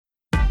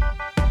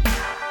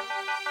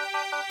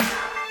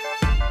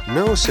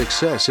No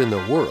success in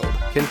the world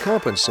can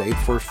compensate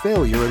for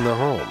failure in the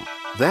home.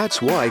 That's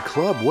why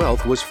Club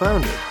Wealth was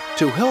founded,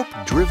 to help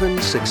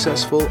driven,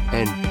 successful,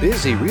 and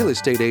busy real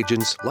estate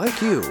agents like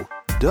you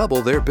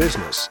double their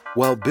business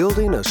while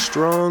building a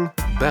strong,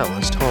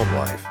 balanced home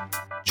life.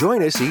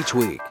 Join us each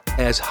week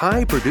as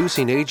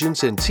high-producing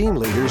agents and team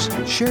leaders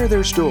share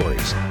their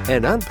stories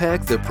and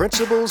unpack the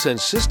principles and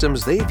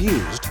systems they've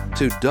used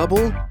to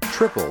double,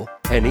 triple,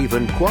 and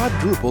even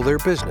quadruple their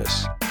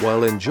business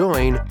while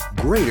enjoying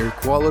greater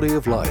quality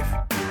of life.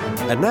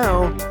 And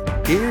now,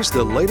 here's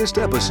the latest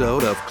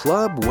episode of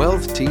Club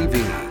Wealth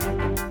TV.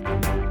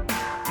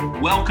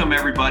 Welcome,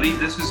 everybody.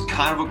 This is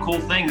kind of a cool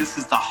thing. This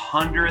is the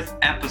 100th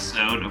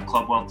episode of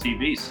Club Wealth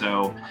TV.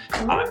 So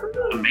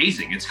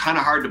amazing. It's kind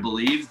of hard to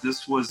believe.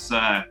 This was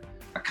a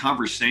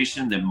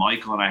conversation that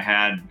Michael and I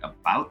had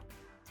about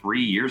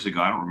 3 years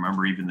ago. I don't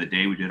remember even the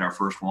day we did our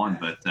first one,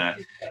 but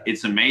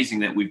it's amazing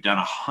that we've done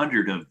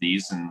 100 of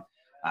these. And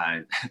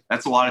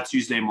that's a lot of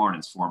Tuesday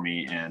mornings for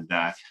me and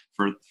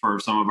for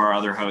some of our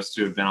other hosts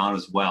who have been on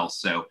as well.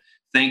 So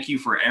thank you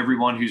for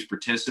everyone who's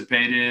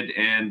participated,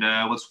 and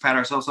let's pat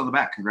ourselves on the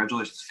back.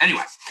 Congratulations.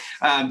 Anyway,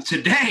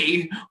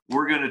 today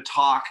we're going to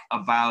talk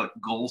about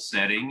goal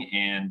setting,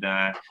 and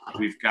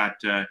we've got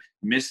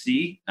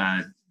Misty.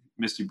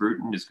 Misty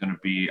Bruton is going to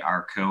be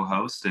our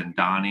co-host, and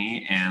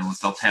Donnie and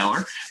Lisselle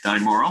Taylor,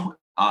 Donnie Morrow,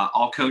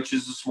 all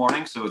coaches this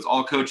morning. So it's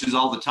all coaches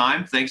all the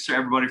time. Thanks to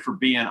everybody for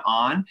being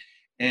on.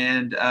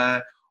 And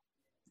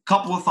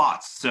couple of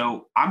thoughts.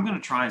 So I'm going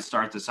to try and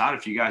start this out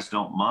if you guys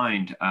don't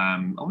mind.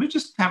 Let me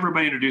just have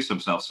everybody introduce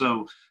themselves.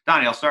 So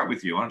Donnie, I'll start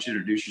with you. Why don't you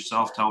introduce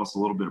yourself, tell us a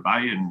little bit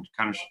about you, and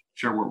kind of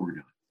share what we're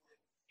doing.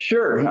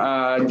 Sure.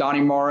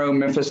 Donnie Morrow,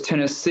 Memphis,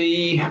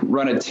 Tennessee,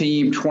 run a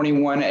team,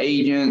 21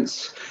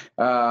 agents,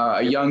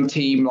 a young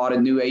team, a lot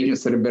of new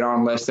agents that have been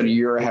on less than a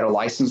year, had a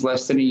license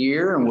less than a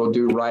year, and we'll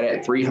do right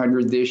at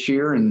 300 this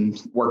year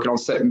and working on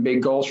setting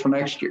big goals for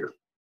next year.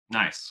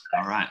 Nice.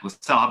 All right.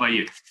 Lisselle, how about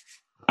you?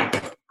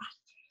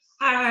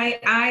 Hi,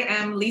 I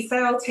am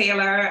Lisselle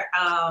Taylor.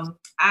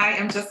 I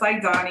am just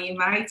like Donnie.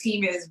 My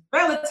team is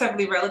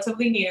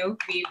relatively new.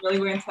 We really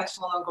were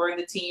intentional on growing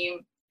the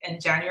team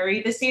in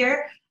January this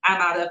year. I'm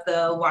out of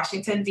the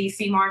Washington,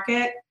 D.C.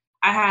 market.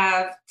 I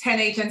have 10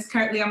 agents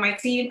currently on my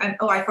team. And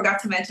I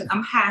forgot to mention,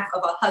 I'm half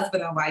of a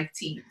husband and wife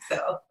team.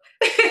 So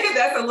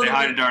that's a little Say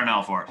hi to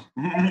Darnell for us.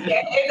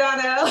 Yeah, hey,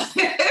 Darnell.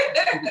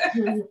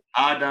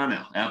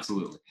 Darnell,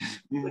 absolutely.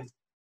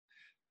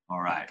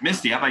 All right.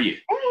 Misty, how about you?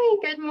 Hey,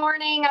 good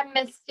morning. I'm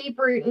Misty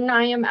Bruton.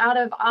 I am out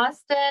of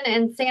Austin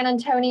and San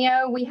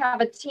Antonio. We have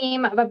a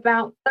team of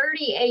about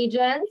 30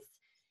 agents.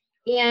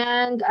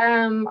 And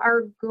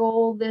our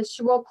goal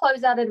we'll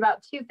close out at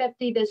about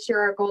 250 this year.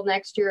 Our goal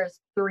next year is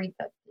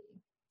 350.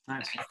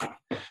 Nice.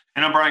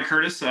 And I'm Brian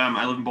Curtis.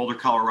 I live in Boulder,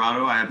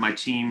 Colorado. I have my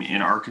team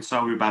in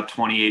Arkansas. We have about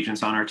 20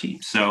 agents on our team.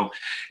 So,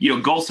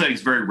 goal setting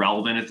is very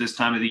relevant at this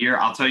time of the year.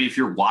 I'll tell you, if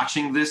you're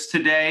watching this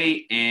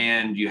today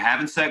and you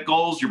haven't set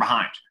goals, you're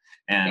behind.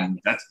 And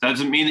that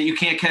doesn't mean that you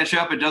can't catch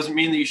up. It doesn't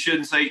mean that you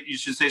should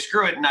say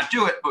screw it and not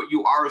do it, but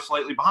you are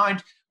slightly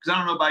behind. Because I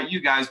don't know about you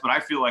guys, but I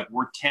feel like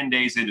we're 10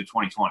 days into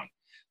 2020.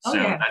 So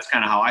that's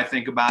kind of how I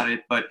think about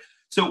it. But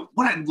so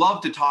what I'd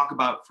love to talk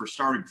about for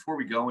starting, before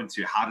we go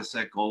into how to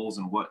set goals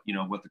and what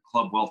the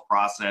Club Wealth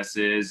process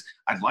is,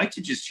 I'd like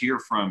to just hear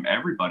from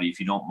everybody, if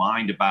you don't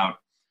mind, about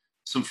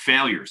some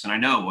failures. And I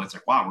know it's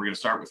like, wow, we're going to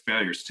start with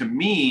failures. To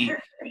me,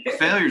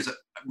 failures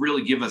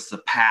really give us the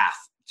path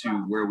to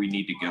where we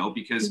need to go,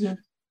 because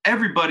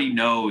everybody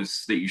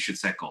knows that you should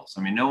set goals.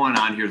 I mean, no one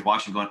on here is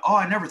watching going, oh,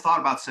 I never thought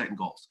about setting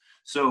goals.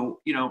 So,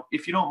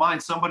 if you don't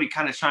mind, somebody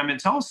kind of chime in,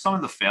 tell us some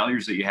of the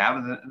failures that you have,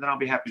 and then I'll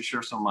be happy to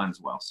share some of mine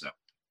as well. So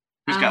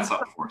who's got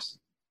something for us?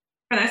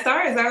 Can I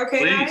start? Is that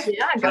okay, Please. guys?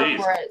 Yeah,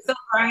 go for it. So,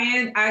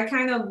 Brian, I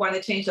kind of want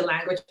to change the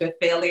language to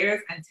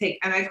failures and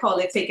I call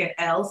it taking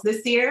L's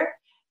this year.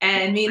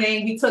 And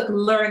meaning we took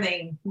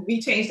learning, we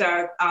changed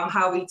our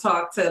how we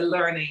talk to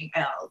learning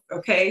L's,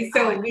 okay?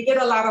 So we did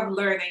a lot of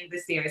learning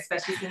this year,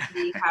 especially since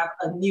we have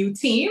a new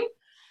team.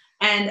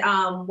 And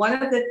one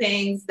of the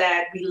things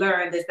that we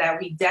learned is that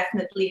we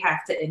definitely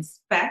have to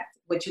inspect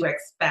what you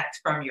expect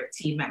from your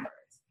team members.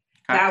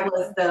 Okay. That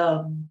was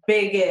the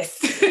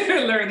biggest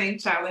learning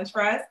challenge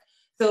for us.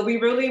 So we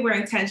really were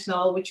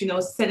intentional with,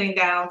 sitting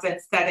down and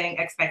setting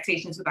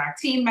expectations with our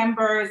team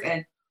members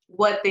and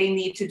what they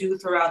need to do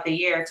throughout the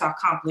year to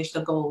accomplish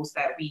the goals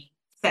that we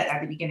set at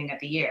the beginning of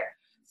the year.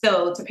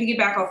 So to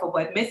piggyback off of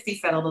what Misty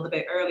said a little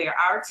bit earlier,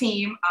 our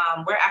team,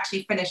 we're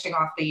actually finishing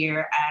off the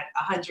year at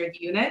 100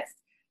 units,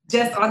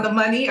 just on the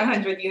money,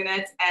 100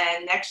 units.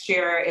 And next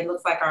year, it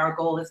looks like our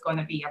goal is going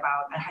to be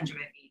about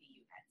 180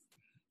 units.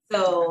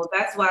 So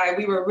that's why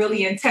we were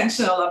really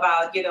intentional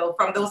about,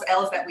 from those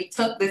L's that we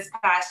took this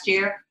past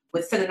year,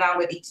 with sitting down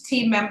with each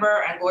team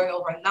member and going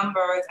over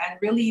numbers and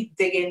really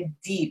digging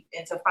deep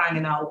into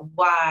finding out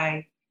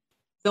why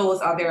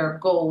those are their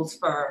goals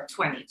for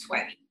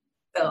 2020.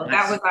 So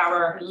that was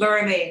our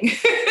learning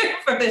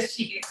for this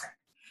year.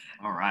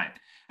 All right.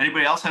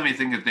 Anybody else have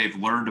anything that they've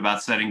learned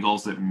about setting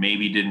goals that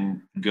maybe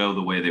didn't go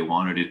the way they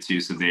wanted it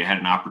to, so they had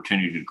an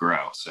opportunity to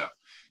grow? So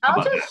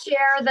I'll just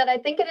share that I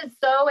think it is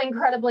so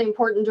incredibly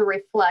important to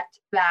reflect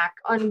back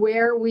on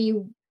where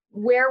we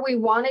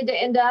wanted to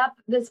end up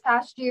this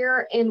past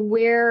year and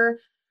where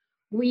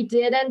we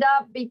did end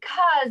up,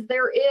 because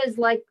there is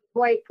like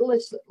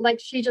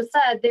she just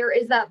said, there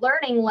is that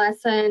learning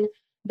lesson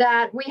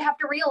that we have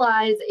to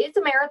realize it's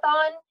a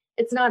marathon.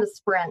 It's not a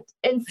sprint.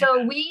 And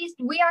so we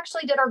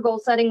actually did our goal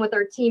setting with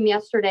our team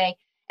yesterday.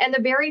 And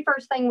the very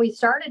first thing we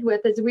started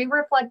with is we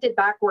reflected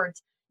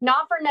backwards,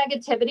 not for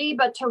negativity,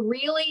 but to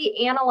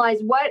really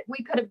analyze what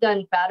we could have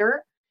done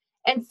better.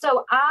 And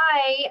so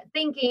I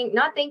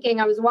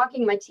was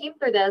walking my team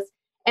through this,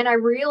 and I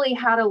really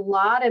had a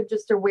lot of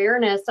just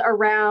awareness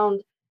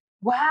around,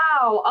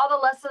 wow, all the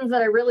lessons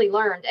that I really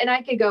learned. And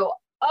I could go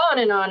on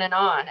and on and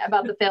on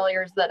about the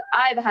failures that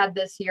I've had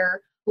this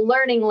year,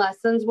 learning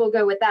lessons. We'll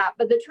go with that.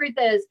 But the truth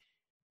is,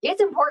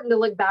 it's important to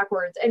look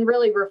backwards and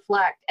really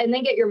reflect, and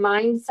then get your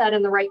mindset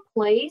in the right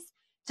place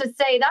to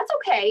say, that's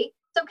okay.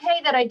 It's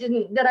okay that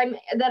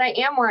I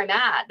am where I'm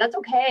at. That's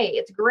okay.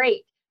 It's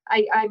great.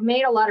 I've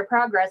made a lot of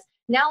progress.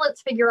 Now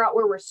let's figure out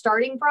where we're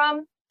starting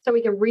from so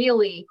we can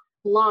really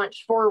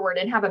launch forward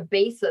and have a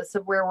basis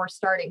of where we're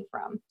starting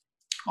from.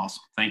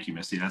 Awesome. Thank you,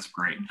 Misty. That's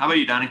great. How about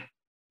you, Donnie?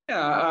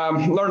 Yeah,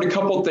 learned a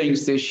couple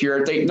things this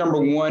year. I think number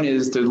one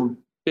is the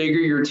bigger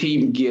your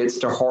team gets,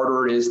 the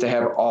harder it is to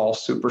have all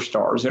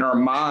superstars. In our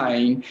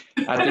mind,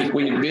 I think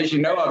we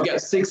envision, I've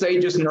got 6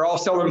 agents and they're all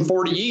selling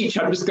 40 each.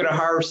 I'm just going to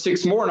hire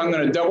 6 more and I'm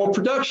going to double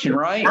production,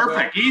 right?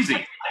 Perfect.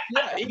 Easy.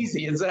 Yeah,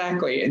 easy.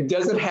 Exactly. It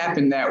doesn't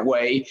happen that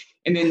way.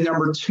 And then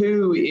number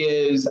two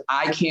is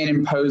I can't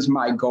impose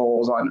my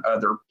goals on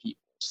other people.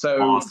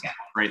 So awesome.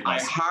 Great I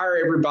lesson. hire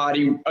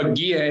everybody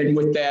again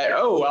with that,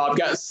 I've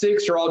got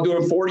 6, they're all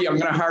doing 40. I'm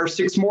going to hire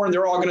 6 more and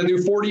they're all going to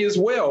do 40 as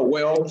well.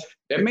 Well,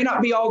 that may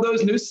not be all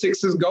those new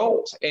 6's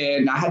goals.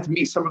 And I have to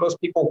meet some of those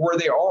people where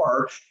they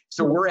are.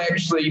 So we're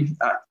actually,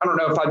 I don't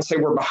know if I'd say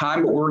we're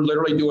behind, but we're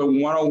literally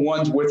doing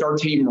one-on-ones with our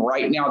team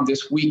right now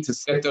this week to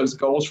set those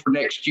goals for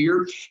next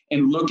year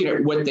and looking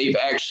at what they've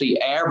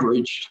actually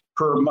averaged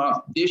per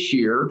month this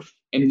year.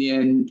 And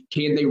then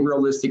can they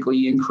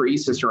realistically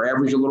increase? Is their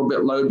average a little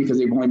bit low because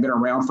they've only been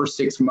around for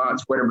 6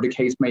 months, whatever the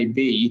case may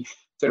be,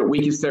 so that we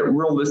can set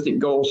realistic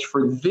goals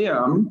for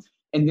them.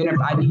 And then if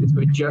I need to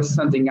adjust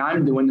something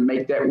I'm doing to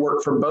make that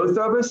work for both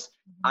of us,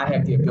 I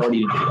have the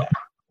ability to do that.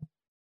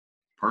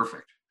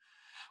 Perfect.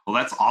 Well,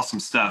 that's awesome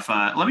stuff.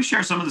 Let me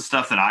share some of the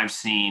stuff that I've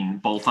seen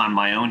both on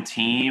my own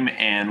team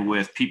and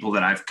with people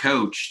that I've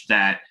coached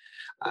that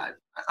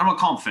I'm going to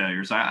call them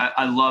failures.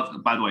 I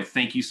love, by the way,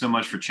 thank you so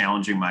much for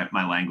challenging my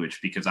language,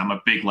 because I'm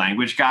a big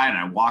language guy and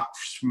I walk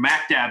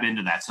smack dab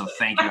into that. So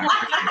thank you. I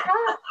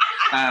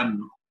appreciate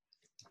it.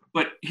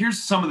 But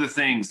here's some of the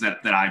things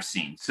that I've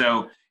seen.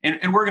 So,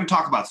 and we're going to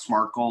talk about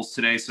SMART goals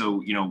today.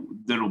 So,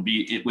 that'll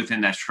be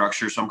within that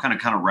structure. So I'm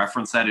kind of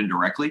reference that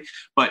indirectly,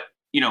 but,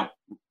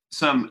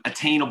 some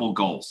attainable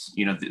goals,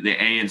 the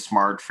A in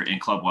SMART in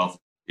Club Wealth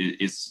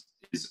is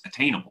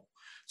attainable.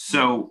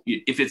 So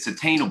if it's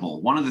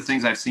attainable, one of the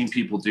things I've seen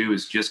people do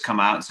is just come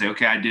out and say,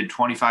 okay, I did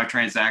 25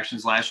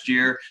 transactions last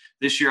year.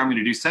 This year, I'm going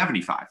to do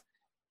 75.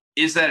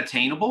 Is that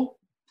attainable?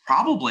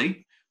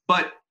 Probably.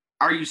 But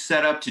are you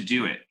set up to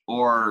do it?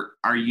 Or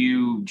are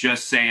you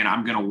just saying,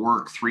 I'm going to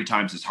work 3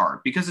 times as hard?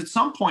 Because at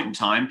some point in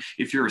time,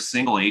 if you're a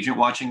single agent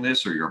watching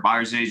this, or you're a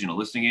buyer's agent, a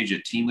listing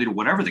agent, a team leader,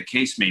 whatever the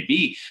case may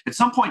be, at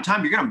some point in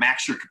time, you're going to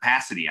max your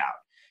capacity out.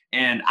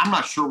 And I'm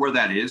not sure where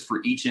that is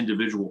for each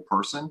individual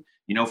person.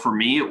 For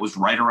me, it was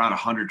right around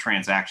 100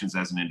 transactions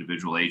as an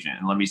individual agent.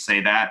 And let me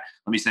say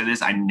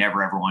this, I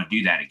never, ever want to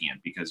do that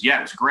again, because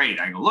it was great.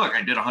 I go, look,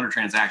 I did 100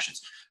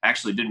 transactions. I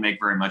actually didn't make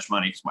very much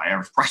money because my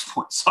average price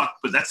point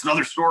sucked, but that's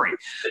another story.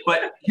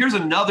 But here's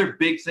another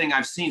big thing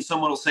I've seen.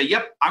 Someone will say,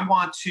 yep, I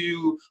want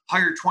to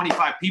hire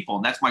 25 people,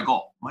 and that's my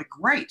goal. I'm like,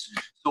 great.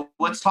 So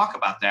let's talk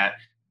about that.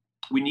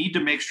 We need to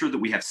make sure that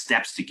we have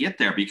steps to get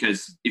there,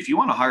 because if you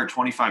want to hire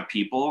 25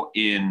 people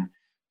in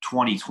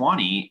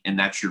 2020 and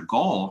that's your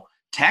goal,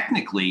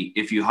 technically,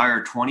 if you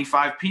hire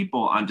 25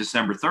 people on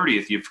December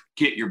 30th, you've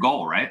hit your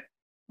goal, right?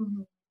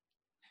 Mm-hmm.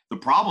 The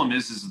problem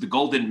is the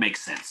goal didn't make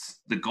sense.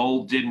 The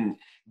goal didn't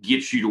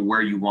get you to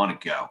where you want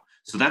to go.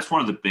 So that's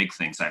one of the big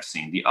things I've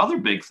seen. The other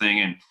big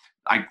thing, and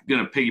I'm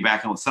going to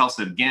piggyback on what Sal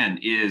said again,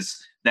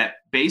 is that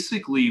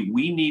basically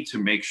we need to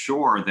make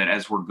sure that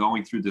as we're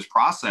going through this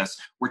process,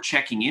 we're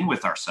checking in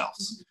with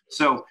ourselves. Mm-hmm.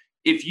 So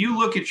if you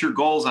look at your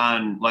goals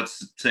on,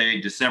 let's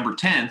say, December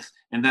 10th,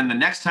 and then the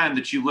next time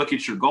that you look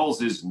at your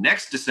goals is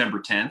next December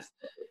 10th,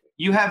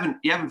 you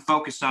haven't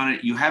focused on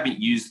it. You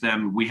haven't used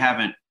them.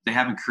 They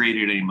haven't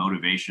created any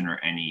motivation or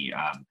any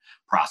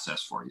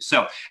process for you.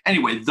 So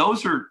anyway,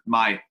 those are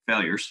my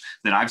failures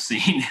that I've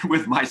seen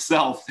with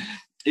myself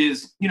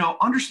is,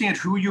 understand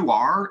who you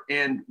are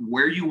and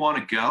where you want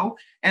to go.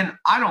 And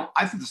I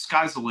think the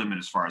sky's the limit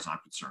as far as I'm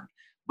concerned.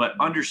 But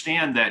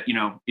understand that,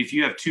 if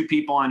you have 2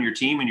 people on your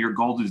team and your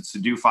goal is to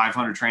do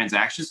 500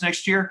 transactions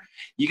next year,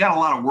 you got a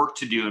lot of work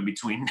to do in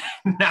between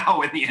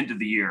now and the end of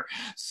the year.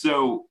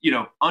 So,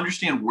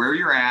 understand where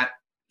you're at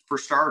for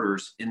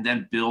starters, and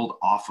then build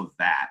off of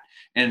that.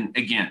 And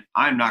again,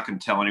 I'm not going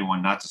to tell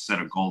anyone not to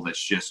set a goal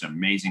that's just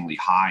amazingly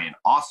high and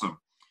awesome,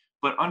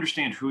 but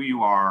understand who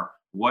you are,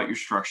 what your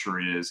structure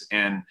is.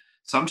 And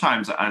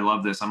sometimes, I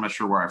love this, I'm not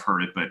sure where I've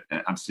heard it, but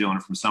I'm stealing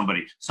it from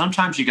somebody.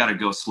 Sometimes you got to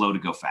go slow to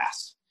go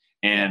fast.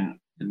 And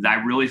I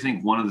really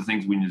think one of the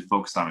things we need to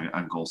focus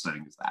on goal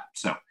setting is that.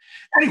 So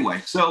anyway,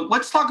 so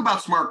let's talk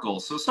about SMART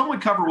goals. So someone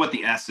cover what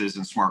the S is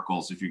in SMART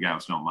goals, if you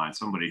guys don't mind.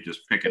 Somebody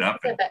just pick it up.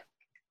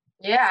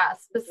 Yeah,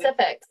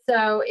 specific.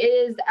 So it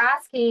is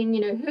asking,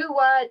 who,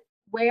 what,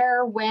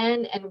 where,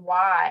 when, and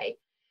why.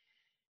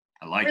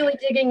 I like really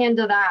it. Digging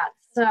into that.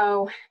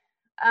 So,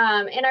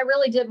 and I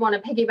really did want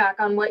to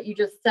piggyback on what you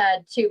just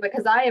said too,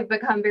 because I have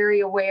become very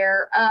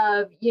aware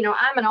of,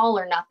 I'm an all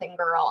or nothing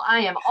girl.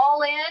 I am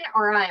all in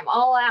or I am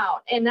all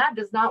out, and that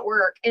does not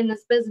work in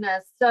this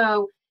business.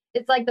 So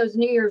it's like those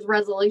New Year's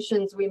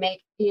resolutions we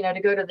make, to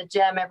go to the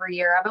gym every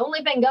year. I've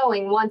only been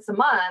going once a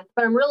month,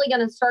 but I'm really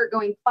going to start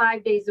going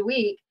 5 days a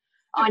week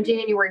on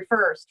January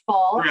 1st,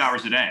 fall. 3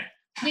 hours a day.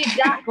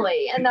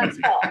 Exactly. And that's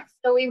fall.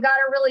 So we've got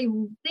to really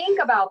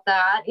think about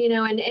that,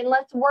 and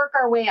let's work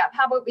our way up.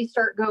 How about we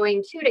start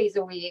going 2 days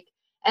a week,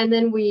 and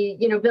then we,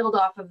 build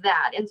off of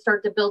that and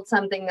start to build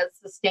something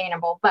that's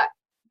sustainable. But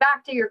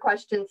back to your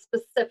question,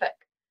 specific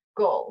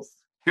goals.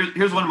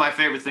 Here's one of my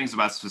favorite things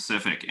about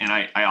specific, and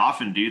I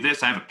often do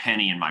this. I have a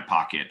penny in my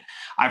pocket.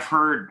 I've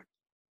heard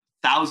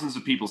thousands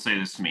of people say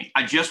this to me.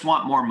 I just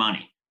want more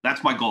money.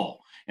 That's my goal.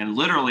 And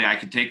literally, I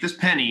could take this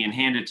penny and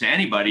hand it to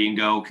anybody and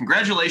go,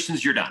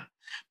 congratulations, you're done.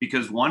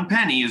 Because 1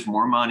 penny is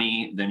more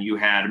money than you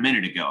had a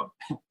minute ago.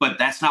 But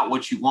that's not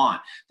what you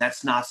want.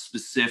 That's not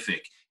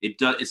specific.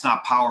 It's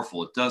not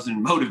powerful. It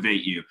doesn't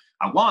motivate you.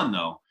 I won,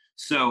 though.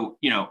 So,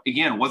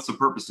 again, what's the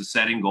purpose of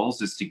setting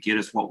goals is to get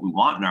us what we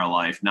want in our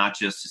life, not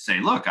just to say,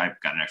 look, I've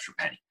got an extra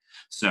penny.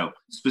 So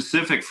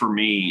specific for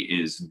me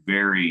is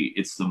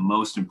it's the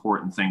most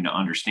important thing to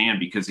understand,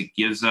 because it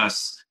gives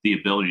us the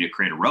ability to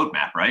create a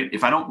roadmap, right?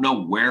 If I don't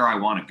know where I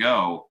want to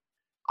go,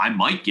 I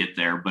might get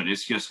there, but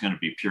it's just going to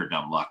be pure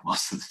dumb luck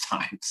most of the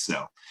time.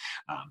 So,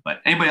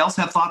 but anybody else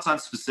have thoughts on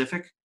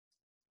specific?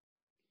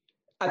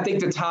 I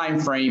think the time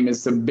frame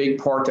is the big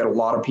part that a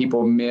lot of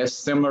people miss.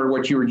 Similar to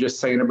what you were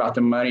just saying about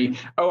the money.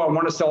 Oh, I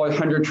want to sell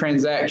 100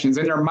 transactions.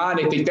 In their mind,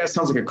 they think that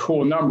sounds like a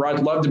cool number. I'd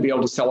love to be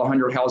able to sell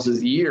 100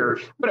 houses a year,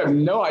 but I have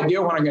no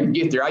idea when I'm going to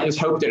get there. I just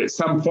hope that at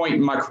some point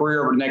in my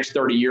career over the next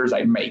 30 years,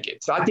 I make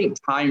it. So I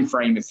think time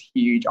frame is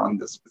huge on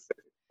this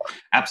specific.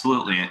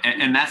 Absolutely.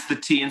 And that's the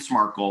T in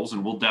SMART goals.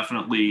 And we'll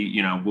definitely,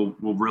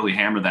 we'll really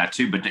hammer that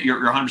too. But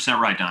you're 100%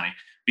 right, Donnie,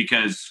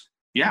 because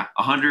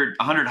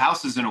 100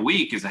 houses in a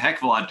week is a heck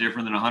of a lot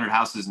different than 100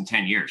 houses in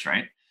 10 years.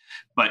 Right.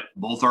 But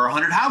both are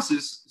 100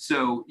 houses.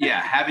 So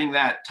having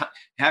that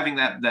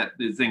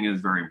thing is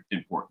very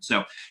important.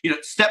 So,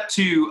 step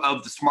 2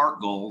 of the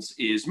SMART goals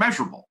is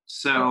measurable.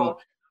 So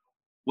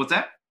what's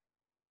that?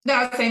 No,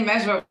 I was saying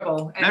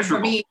measurable. And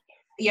measurable.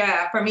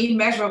 For me,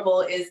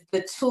 measurable is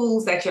the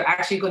tools that you're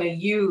actually going to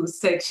use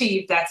to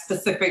achieve that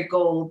specific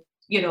goal,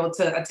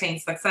 to attain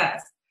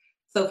success.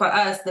 So for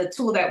us, the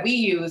tool that we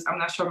use, I'm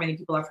not sure many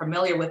people are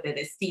familiar with it,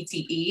 is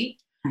CTE.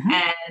 Mm-hmm.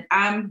 And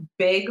I'm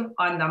big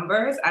on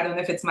numbers. I don't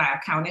know if it's my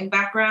accounting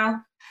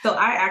background. So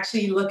I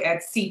actually look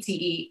at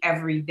CTE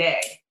every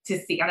day to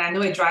see, and I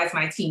know it drives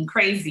my team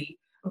crazy,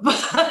 but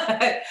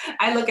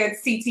I look at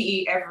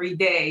CTE every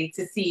day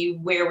to see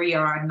where we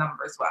are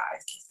numbers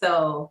wise.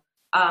 So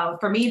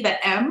for me,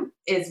 the M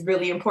is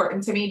really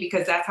important to me,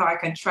 because that's how I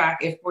can track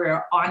if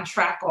we're on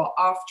track or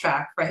off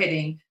track for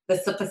hitting the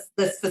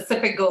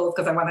specific goals,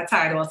 because I want to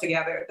tie it all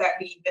together that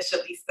we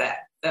initially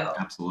set. So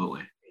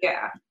absolutely.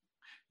 Yeah.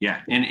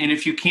 Yeah. And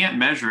if you can't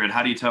measure it,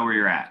 how do you tell where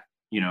you're at?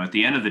 At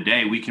the end of the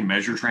day, we can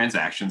measure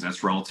transactions.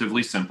 That's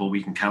relatively simple.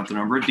 We can count the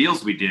number of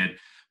deals we did.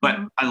 But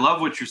I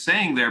love what you're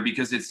saying there,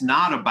 because it's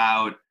not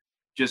about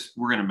just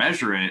we're going to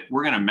measure it.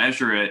 We're going to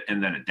measure it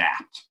and then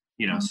adapt.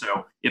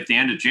 So if the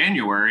end of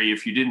January,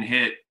 if you didn't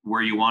hit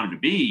where you wanted to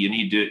be, you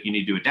need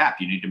to adapt.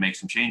 You need to make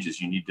some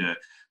changes. You need to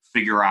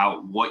figure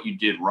out what you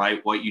did right,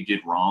 what you did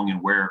wrong,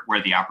 and where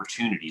the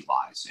opportunity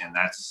lies. And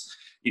that's,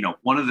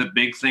 one of the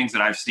big things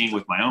that I've seen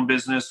with my own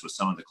business, with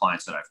some of the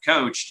clients that I've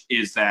coached,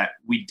 is that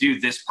we do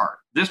this part.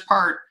 This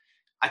part,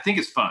 I think,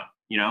 is fun.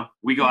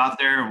 We go out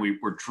there and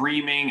we're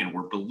dreaming and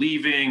we're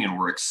believing and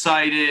we're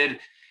excited,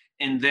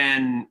 and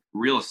then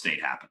real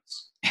estate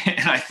happens.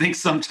 And I think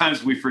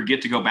sometimes we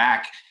forget to go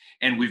back.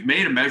 And we've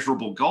made a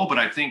measurable goal, but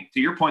I think, to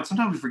your point,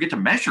 sometimes we forget to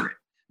measure it.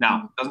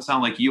 Now, it doesn't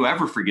sound like you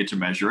ever forget to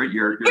measure it.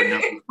 You're a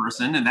numbers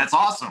person, and that's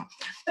awesome.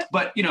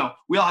 But,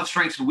 we all have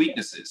strengths and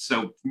weaknesses.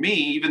 So me,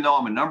 even though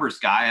I'm a numbers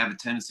guy, I have a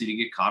tendency to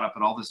get caught up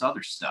in all this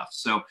other stuff.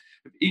 So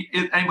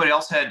if anybody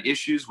else had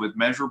issues with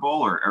measurable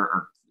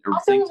or I'll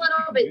go a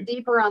little bit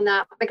deeper on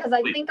that, because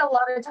I think a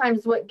lot of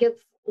times what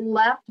gets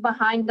left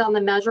behind on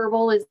the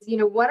measurable is,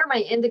 what are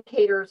my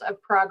indicators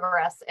of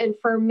progress? And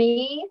for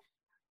me,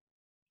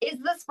 is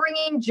this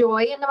bringing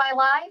joy into my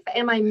life?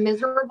 Am I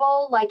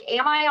miserable? Like,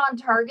 am I on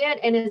target?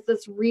 And is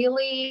this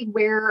really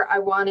where I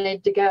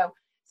wanted to go?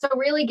 So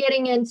really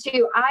getting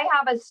into, I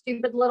have a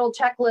stupid little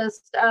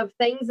checklist of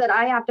things that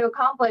I have to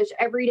accomplish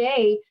every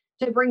day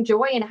to bring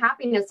joy and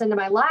happiness into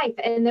my life.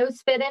 And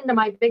those fit into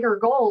my bigger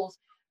goals.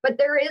 But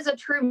there is a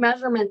true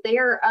measurement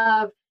there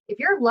of, if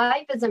your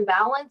life is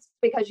imbalanced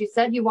because you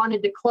said you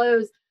wanted to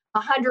close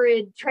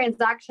 100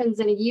 transactions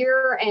in a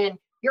year and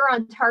you're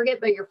on target,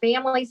 but your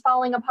family's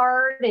falling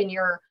apart and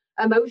your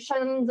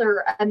emotions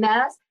are a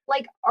mess.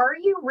 Like, are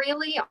you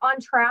really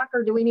on track,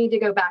 or do we need to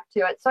go back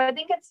to it? So I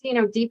think it's,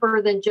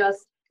 deeper than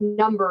just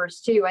numbers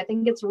too. I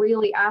think it's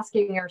really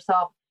asking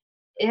yourself,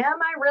 am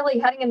I really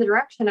heading in the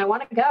direction I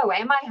want to go?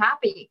 Am I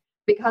happy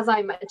because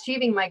I'm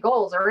achieving my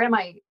goals, or am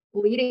I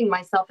leading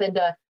myself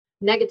into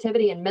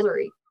negativity and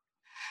misery?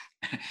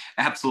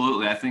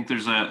 Absolutely. I think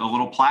there's a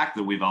little plaque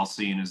that we've all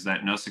seen, is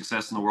that no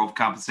success in the world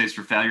compensates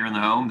for failure in the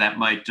home. That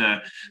might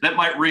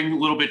ring a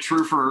little bit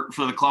true for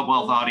the Club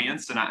Wealth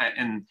audience,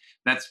 and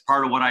that's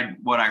part of what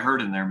I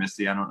heard in there,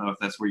 Misty. I don't know if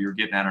that's where you're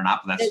getting at or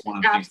not, but that's one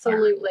of the things.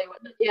 Absolutely,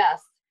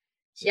 yes.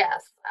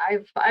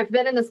 I've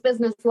been in this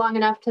business long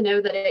enough to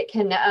know that it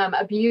can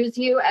abuse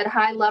you at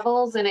high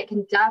levels, and it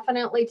can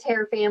definitely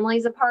tear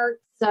families apart.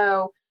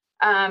 So.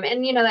 And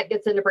that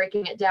gets into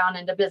breaking it down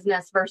into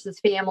business versus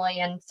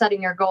family and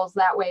setting your goals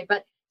that way.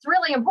 But it's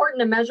really important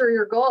to measure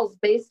your goals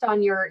based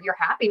on your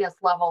happiness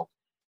level.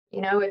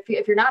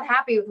 If you're not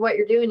happy with what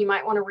you're doing, you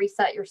might want to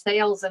reset your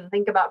sails and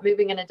think about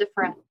moving in a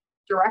different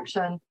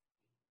direction.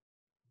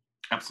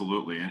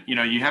 Absolutely. And,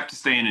 you have to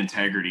stay in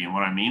integrity. And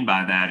what I mean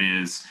by that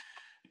is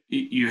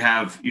you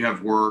have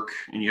work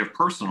and you have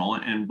personal,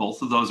 and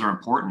both of those are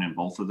important, and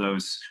both of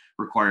those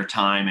require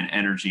time and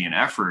energy and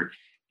effort.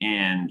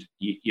 And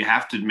you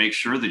have to make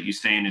sure that you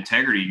stay in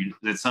integrity,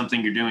 that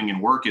something you're doing in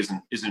work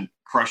isn't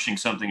crushing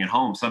something at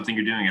home. Something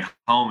you're doing at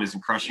home isn't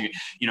crushing it,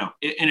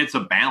 and it's a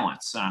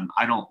balance.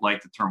 I don't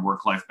like the term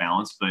work-life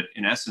balance, but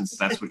in essence,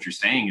 that's what you're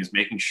saying, is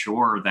making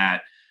sure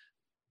that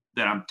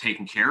I'm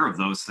taking care of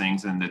those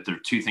things, and that the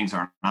two things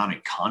are not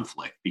in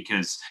conflict.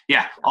 Because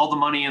all the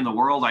money in the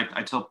world,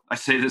 I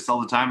say this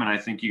all the time, and I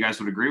think you guys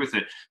would agree with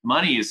it.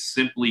 Money is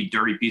simply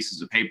dirty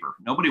pieces of paper.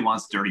 Nobody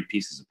wants dirty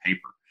pieces of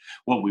paper.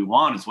 What we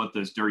want is what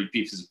those dirty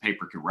pieces of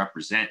paper can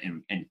represent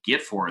and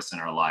get for us in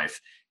our life.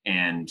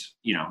 And,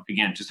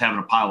 again, just having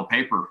a pile of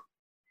paper,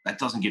 that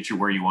doesn't get you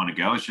where you want to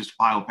go. It's just a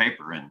pile of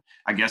paper. And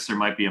I guess there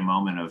might be a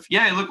moment of,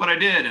 look what I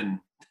did. And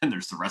then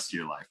there's the rest of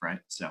your life, right?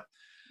 So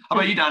how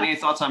about you, Donnie? Any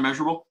thoughts on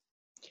measurable?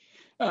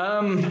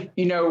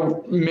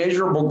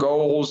 Measurable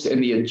goals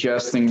and the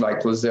adjusting, like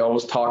Lizelle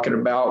was talking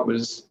about,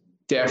 was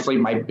definitely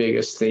my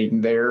biggest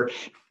thing there.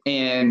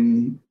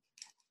 And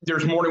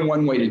there's more than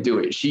one way to do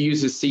it. She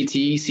uses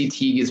CTE.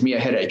 CTE gives me a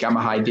headache. I'm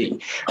a high D.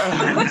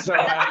 So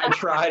I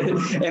tried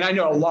it. And I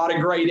know a lot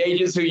of great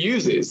agents who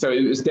use it. So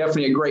it was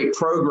definitely a great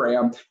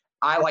program.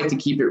 I like to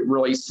keep it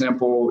really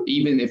simple,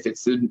 even if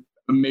it's a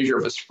measure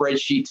of a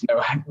spreadsheet, to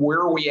know where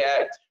are we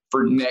at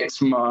for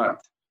next month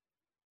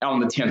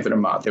on the 10th of the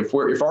month. If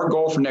our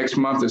goal for next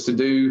month is to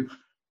do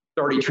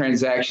 30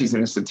 transactions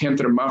and it's the 10th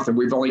of the month and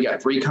we've only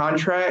got 3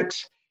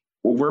 contracts,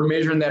 well, we're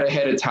measuring that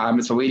ahead of time.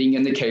 It's a leading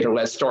indicator.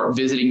 Let's start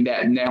visiting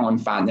that now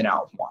and finding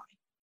out why.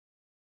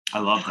 I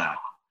love that.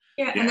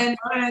 Yeah. And then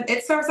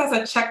it serves as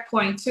a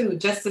checkpoint too,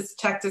 just to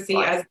check to see,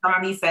 as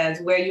Donnie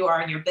says, where you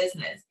are in your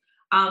business.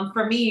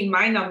 For me,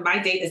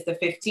 my date is the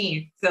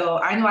 15th. So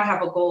I know I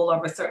have a goal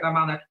of a certain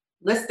amount of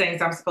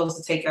listings I'm supposed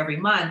to take every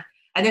month.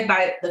 And if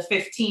by the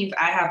 15th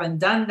I haven't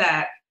done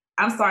that,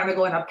 I'm starting to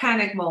go in a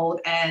panic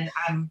mode, and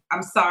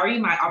I'm sorry,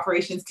 my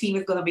operations team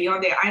is going to be on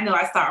there. I know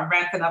I start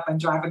ramping up and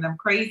driving them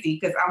crazy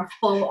because I'm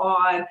full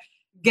on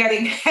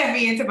getting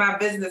heavy into my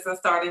business and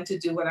starting to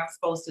do what I'm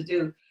supposed to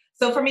do.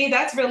 So for me,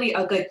 that's really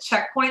a good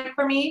checkpoint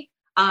for me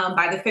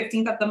by the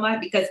 15th of the month,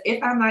 because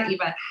if I'm not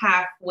even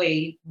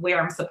halfway where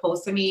I'm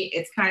supposed to be,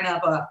 it's kind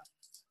of a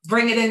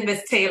bring it in,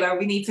 Miss Taylor.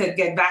 We need to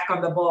get back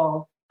on the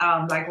ball,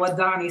 like what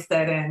Donnie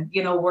said, and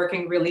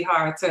working really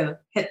hard to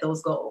hit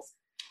those goals.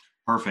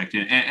 Perfect.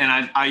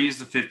 And I use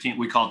the 15th,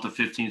 we call it the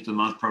 15th of the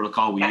month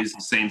protocol. We use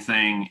the same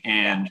thing.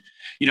 And,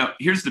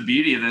 here's the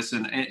beauty of this.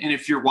 And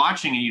if you're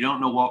watching and you don't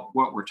know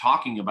what we're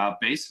talking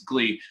about,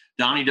 basically,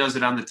 Donnie does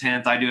it on the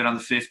 10th. I do it on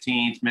the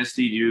 15th.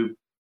 Misty, you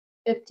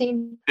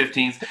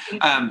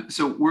 15th.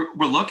 So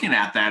we're looking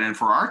at that. And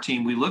for our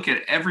team, we look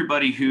at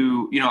everybody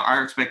who,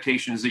 our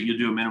expectation is that you'll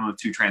do a minimum of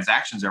 2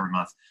 transactions every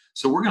month.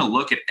 So we're going to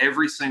look at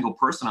every single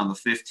person on the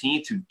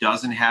 15th who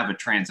doesn't have a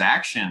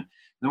transaction.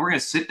 Then we're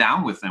going to sit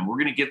down with them. We're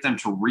going to get them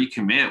to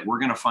recommit. We're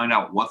going to find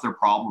out what their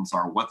problems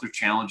are, what their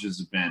challenges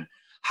have been,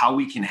 how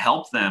we can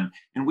help them.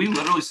 And we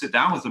literally sit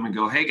down with them and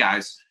go, hey,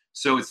 guys,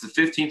 so it's the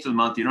 15th of the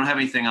month. You don't have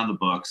anything on the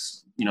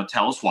books.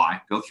 Tell us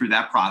why. Go through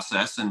that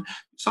process. And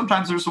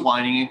sometimes there's a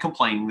whining and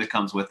complaining that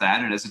comes with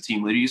that. And as a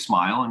team leader, you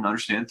smile and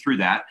understand through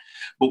that.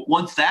 But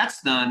once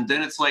that's done,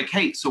 then it's like,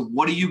 hey, so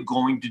what are you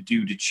going to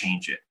do to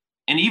change it?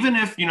 And even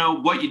if,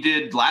 what you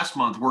did last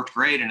month worked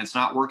great and it's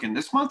not working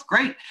this month,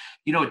 great,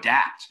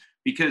 adapt.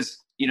 Because,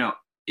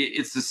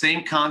 it's the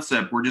same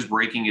concept. We're just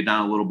breaking it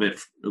down a little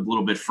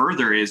bit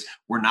further. Is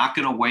we're not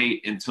going to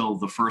wait until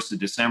the 1st of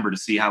December to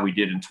see how we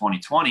did in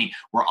 2020.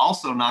 We're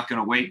also not going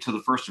to wait till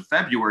the 1st of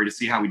February to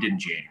see how we did in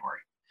January.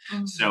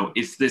 Mm-hmm. So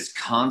it's this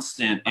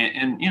constant,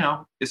 and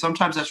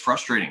sometimes that's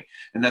frustrating,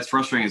 and that's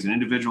frustrating as an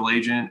individual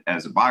agent,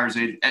 as a buyer's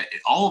agent.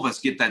 All of us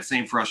get that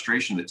same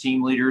frustration, the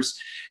team leaders.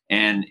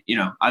 And,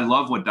 I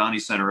love what Donnie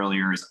said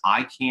earlier is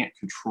I can't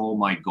control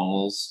my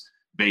goals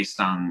based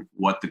on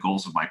what the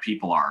goals of my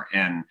people are.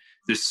 And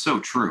this is so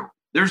true.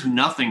 There's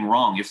nothing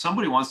wrong. If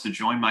somebody wants to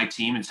join my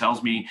team and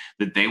tells me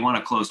that they want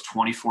to close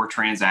 24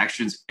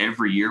 transactions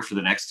every year for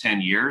the next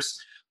 10 years,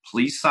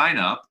 please sign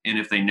up. And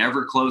if they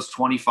never close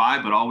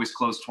 25, but always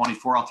close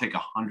 24, I'll take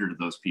 100 of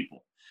those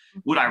people.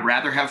 Would I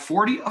rather have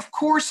 40? Of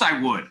course I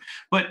would.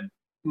 But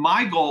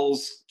my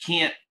goals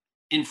can't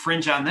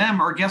infringe on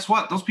them, or guess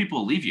what? Those people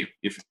will leave you.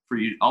 If for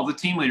you, all the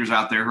team leaders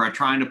out there who are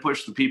trying to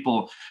push the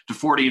people to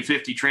 40 and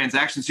 50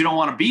 transactions, you don't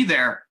want to be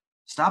there,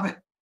 stop it.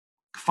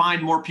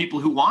 Find more people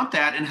who want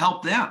that and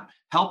help them.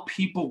 Help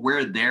people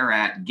where they're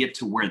at get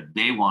to where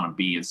they want to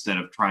be instead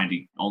of trying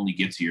to only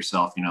get to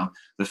yourself.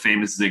 The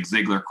famous Zig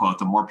Ziglar quote,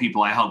 the more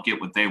people I help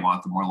get what they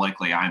want, the more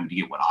likely I am to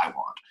get what I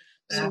want.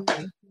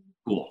 So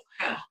cool.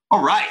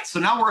 All right. So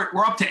now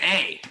we're up to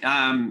A.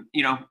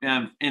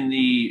 In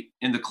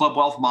the Club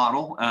Wealth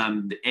model,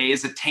 the A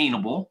is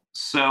attainable.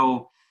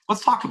 So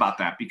let's talk about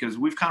that because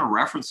we've kind of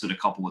referenced it a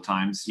couple of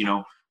times.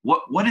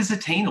 What is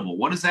attainable?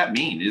 What does that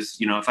mean? Is,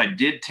 if I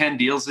did 10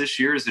 deals this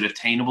year, is it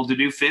attainable to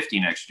do 50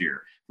 next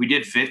year? If we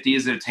did 50,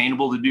 is it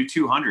attainable to do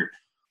 200?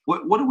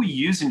 What are we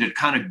using to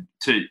kind of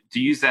to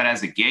use that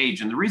as a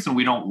gauge? And the reason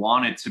we don't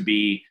want it to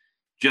be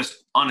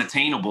just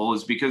unattainable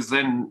is because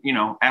then,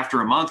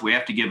 after a month we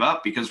have to give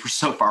up because we're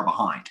so far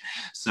behind.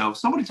 So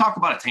somebody talk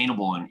about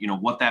attainable and,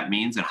 what that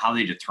means and how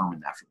they determine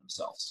that for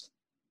themselves.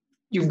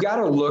 You've got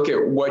to look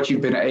at what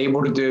you've been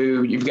able to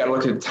do. You've got to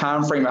look at the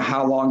time frame of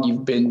how long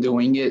you've been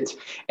doing it.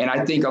 And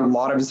I think a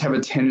lot of us have a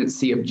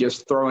tendency of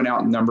just throwing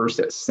out numbers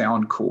that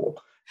sound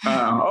cool.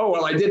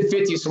 I did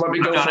 50, so let me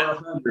go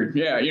for 100.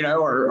 Yeah,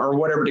 or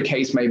whatever the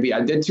case may be. I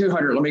did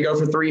 200, let me go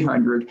for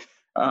 300,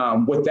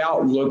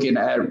 without looking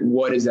at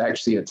what is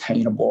actually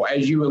attainable.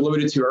 As you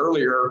alluded to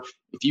earlier,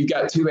 if you've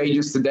got 2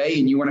 agents today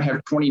and you want to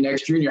have 20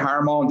 next year and you hire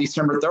them all on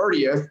December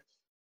 30th,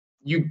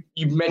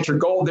 you've met your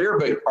goal there,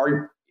 but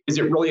is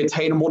it really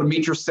attainable to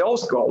meet your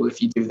sales goal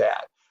if you do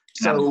that?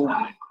 So,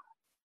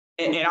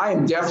 and I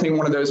am definitely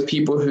one of those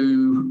people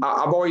who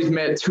I've always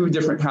met 2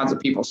 different kinds of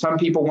people. Some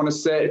people want to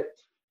set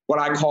what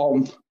I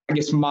call,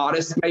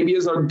 modest maybe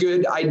is a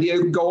good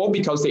idea goal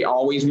because they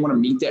always want to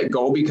meet that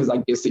goal because I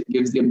guess it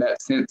gives them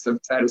that sense of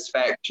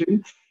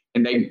satisfaction.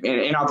 And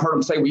I've heard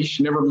them say, we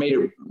should never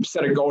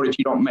set a goal that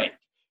you don't make.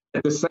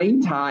 At the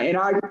same time, and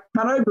I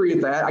kind of agree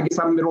with that. I guess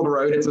I'm middle of the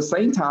road. At the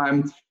same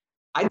time,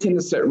 I tend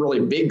to set really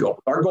big goals.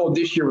 Our goal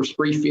this year was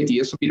 350.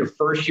 This will be the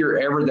first year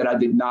ever that I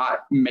did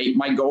not make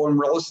my goal in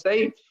real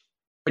estate.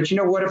 But you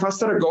know what? If I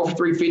set a goal for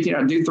 350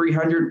 and I do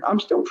 300, I'm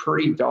still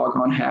pretty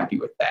doggone happy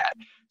with that.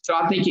 So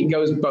I think it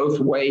goes both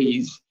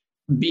ways.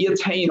 Be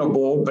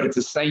attainable, but at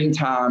the same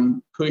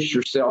time, push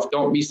yourself.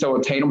 Don't be so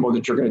attainable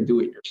that you're going to do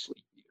it in your sleep.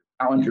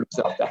 Challenge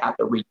yourself to have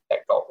to reach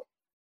that goal.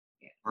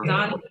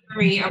 Don, for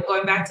me, I'm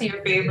going back to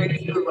your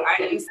favorite tool.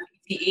 I use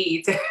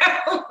CTE to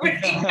help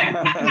me.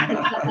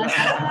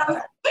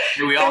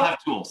 We all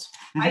have tools.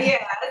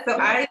 So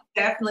I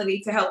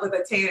definitely, to help with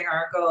attaining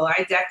our goal,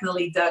 I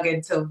definitely dug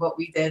into what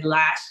we did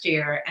last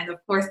year and, of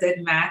course,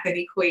 did math and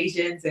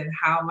equations and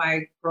how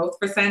my growth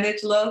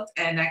percentage looked.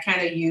 And I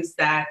kind of used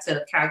that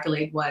to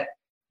calculate what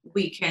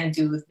we can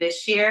do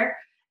this year.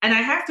 And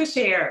I have to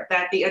share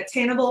that the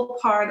attainable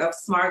part of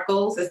SMART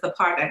goals is the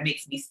part that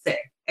makes me sick.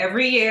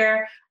 Every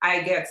year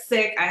I get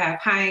sick. I have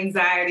high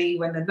anxiety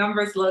when the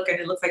numbers look and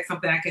it looks like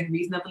something I can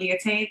reasonably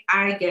attain.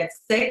 I get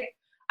sick.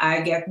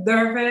 I get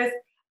nervous.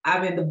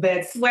 I'm in the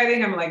bed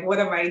sweating. I'm like, what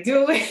am I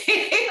doing?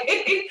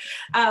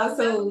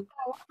 So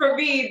for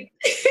me,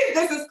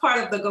 this is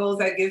part of the goals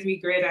that gives me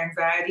great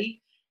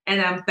anxiety.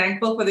 And I'm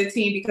thankful for the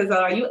team because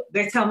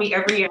they tell me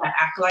every year I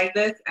act like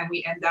this and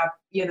we end up,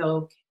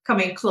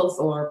 coming close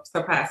or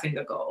surpassing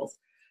the goals.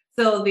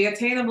 So the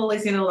attainable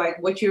is,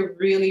 what you're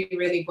really,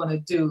 really going to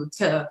do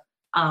to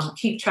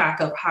keep track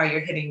of how you're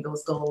hitting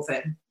those goals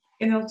and,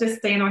 just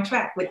staying on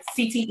track with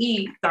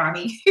CTE,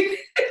 Donnie.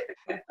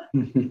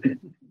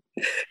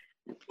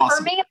 For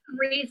Awesome. me, it's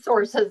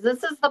resources.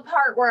 This is the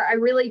part where I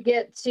really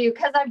get to,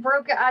 because I've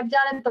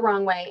done it the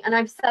wrong way. And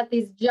I've set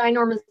these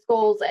ginormous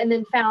goals and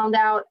then found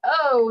out,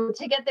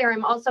 to get there,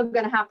 I'm also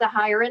going to have to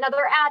hire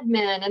another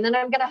admin. And then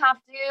I'm going to have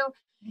to,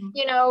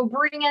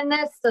 bring in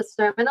this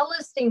system and a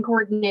listing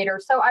coordinator.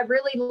 So I've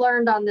really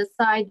learned on this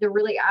side to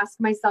really ask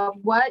myself,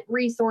 what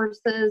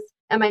resources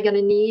am I going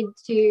to need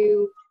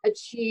to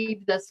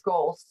achieve this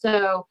goal?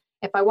 So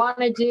if I want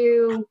to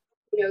do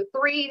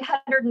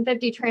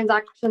 350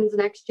 transactions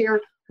next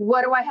year,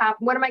 what am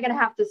I going to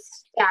have to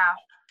staff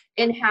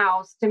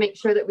in-house to make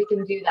sure that we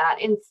can do that?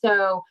 And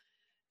so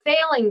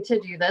failing to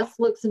do this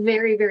looks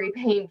very, very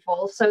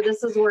painful. So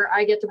this is where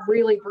I get to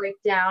really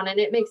break down, and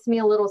it makes me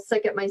a little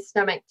sick at my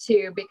stomach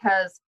too,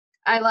 because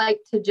I like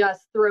to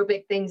just throw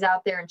big things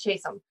out there and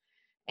chase them.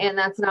 And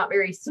that's not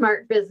very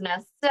smart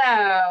business.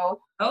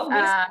 So,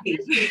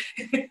 Misty.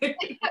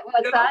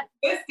 What's that?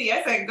 Misty.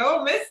 I said,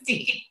 go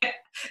Misty.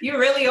 You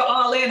really are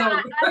all in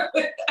on That's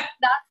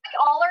the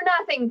all or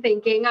nothing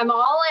thinking. I'm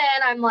all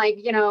in. I'm like,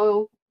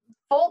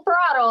 full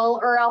throttle,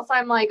 or else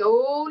I'm like,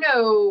 oh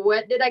no,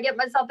 what did I get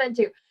myself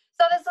into?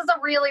 So this is a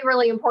really,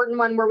 really important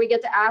one where we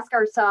get to ask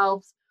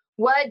ourselves,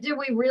 what do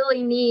we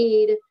really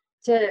need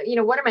to,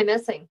 what am I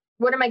missing?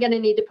 What am I going to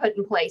need to put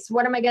in place?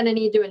 What am I going to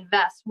need to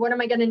invest? What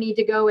am I going to need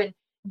to go and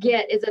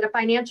get? Is it a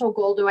financial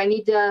goal? Do I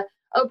need to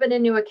open a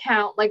new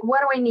account? Like,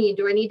 what do I need?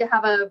 Do I need to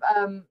have a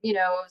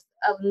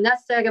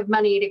nest egg of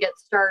money to get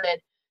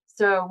started?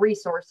 So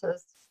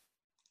resources.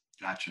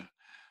 Gotcha.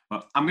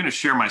 Well, I'm going to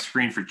share my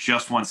screen for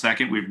just 1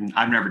 second.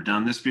 I've never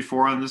done this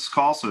before on this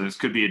call, so this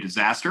could be a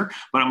disaster,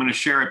 but I'm going to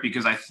share it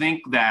because I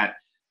think that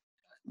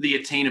the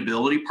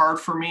attainability part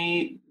for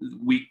me,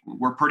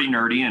 we're pretty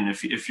nerdy. And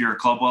if you're a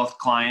Club Wealth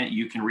client,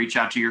 you can reach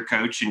out to your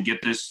coach and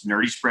get this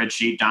nerdy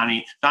spreadsheet.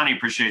 Donnie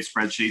appreciates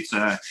spreadsheets.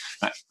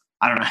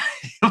 I don't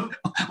know.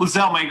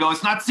 Lizelle may go,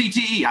 it's not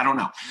CTE. I don't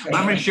know. But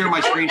I'm going to share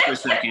my screen for a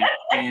second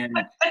and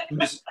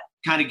just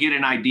kind of get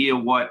an idea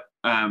what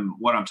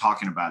I'm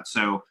talking about.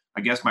 So I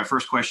guess my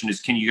first question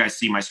is, can you guys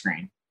see my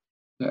screen?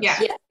 Yeah.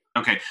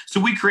 Okay. So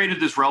we created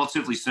this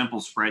relatively simple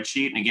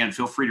spreadsheet. And again,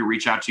 feel free to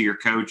reach out to your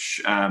coach.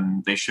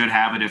 They should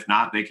have it. If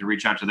not, they can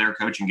reach out to their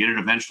coach and get it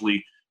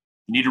eventually.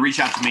 You need to reach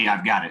out to me.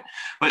 I've got it.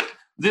 But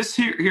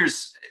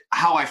here's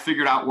how I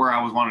figured out where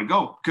I was wanting to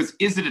go, because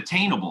is it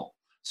attainable?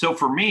 So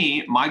for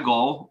me, my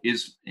goal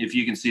is, if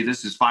you can see,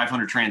 this is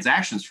 500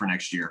 transactions for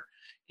next year.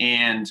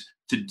 And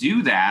to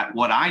do that,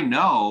 what I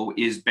know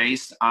is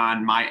based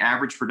on my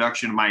average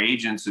production of my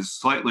agents is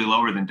slightly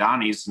lower than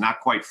Donnie's, not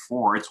quite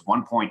 4, it's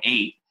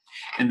 1.8.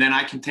 And then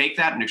I can take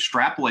that and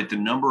extrapolate the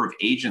number of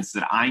agents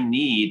that I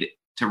need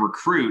to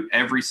recruit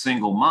every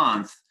single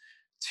month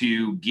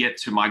to get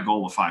to my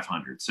goal of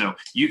 500. So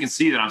you can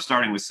see that I'm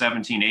starting with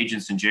 17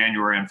 agents in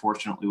January.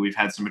 Unfortunately, we've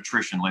had some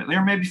attrition lately,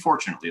 or maybe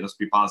fortunately, let's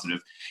be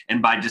positive.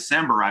 And by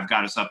December, I've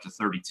got us up to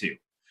 32.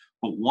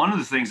 But one of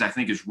the things I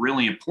think is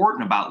really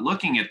important about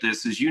looking at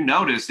this is,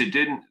 notice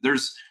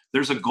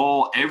there's a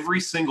goal every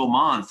single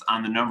month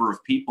on the number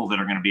of people that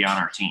are going to be on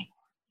our team.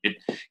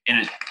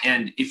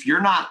 And if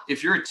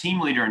you're a team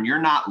leader and you're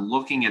not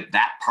looking at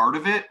that part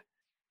of it,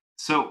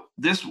 so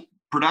this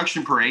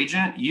production per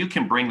agent, you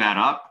can bring that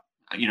up.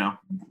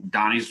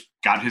 Donnie's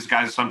got his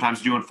guys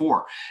sometimes doing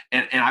 4,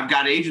 and I've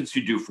got agents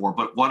who do 4.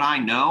 But what I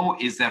know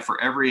is that for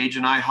every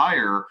agent I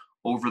hire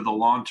over the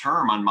long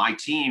term on my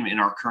team in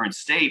our current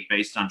state,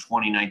 based on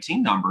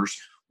 2019 numbers,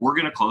 we're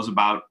going to close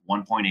about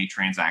 1.8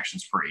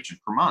 transactions per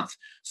agent per month.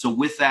 So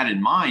with that in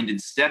mind,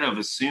 instead of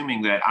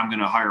assuming that I'm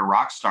going to hire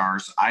rock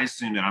stars, I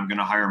assume that I'm going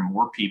to hire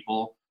more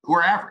people who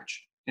are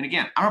average. And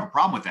again, I don't have a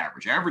problem with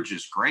average. Average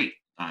is great.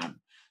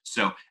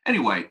 So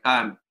anyway,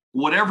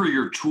 whatever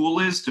your tool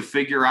is to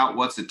figure out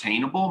what's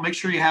attainable, make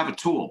sure you have a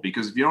tool,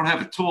 because if you don't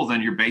have a tool,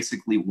 then you're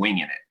basically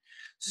winging it.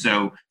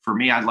 So for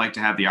me, I'd like to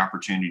have the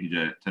opportunity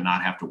to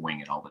not have to wing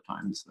it all the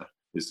time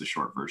is the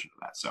short version of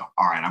that. So,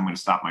 all right, I'm going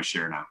to stop my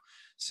share now.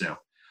 So,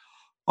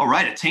 all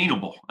right,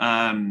 attainable.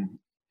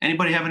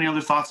 Anybody have any other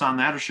thoughts on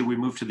that, or should we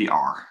move to the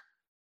R?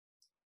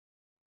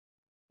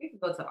 We can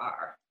go to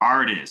R.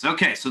 R it is.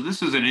 Okay, so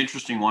this is an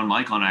interesting one.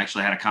 Michael and I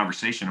actually had a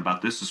conversation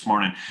about this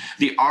morning.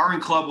 The R in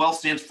Club Wealth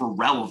stands for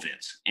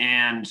relevant.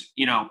 And,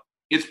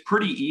 it's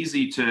pretty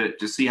easy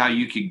to see how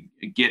you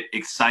could get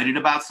excited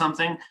about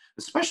something,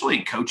 especially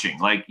in coaching.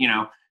 Like,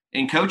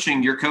 in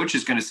coaching, your coach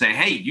is going to say,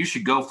 hey, you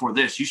should go for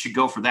this, you should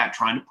go for that,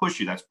 trying to push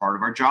you. That's part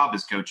of our job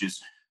as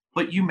coaches.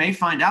 But you may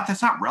find out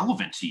that's not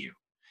relevant to you.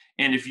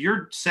 And if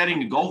you're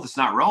setting a goal that's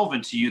not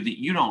relevant to you, that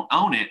you don't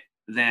own it,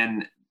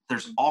 then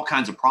there's all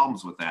kinds of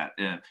problems with that.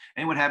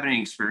 Anyone have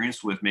any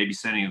experience with maybe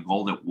setting a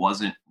goal that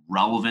wasn't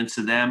relevant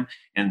to them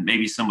and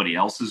maybe somebody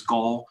else's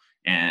goal,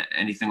 and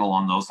anything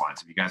along those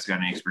lines? Have you guys got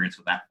any experience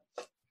with that?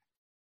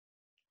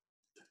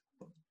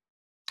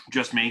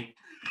 Just me?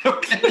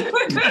 Okay.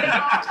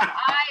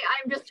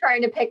 I'm just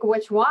trying to pick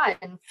which one.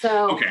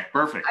 So okay,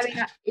 perfect.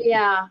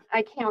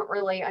 I can't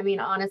really.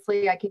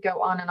 Honestly, I could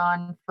go on and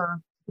on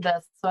for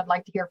this. So I'd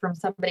like to hear from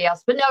somebody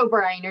else. But no,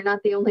 Brian, you're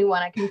not the only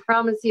one. I can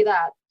promise you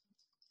that.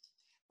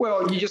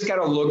 Well, you just got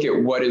to look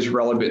at what is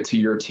relevant to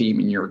your team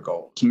and your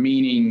goals.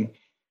 Meaning,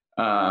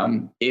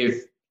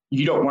 if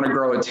you don't want to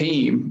grow a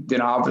team,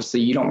 then obviously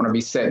you don't want to be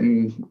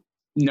setting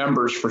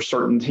numbers for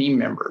certain team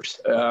members.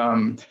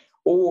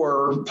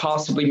 Or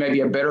possibly maybe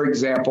a better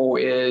example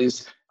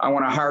is, I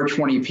want to hire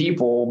 20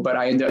 people, but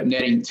I end up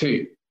netting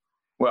 2.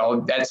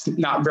 Well, that's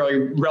not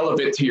very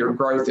relevant to your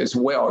growth as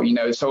well,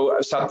 So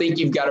I think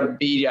you've got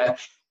to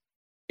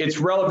it's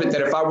relevant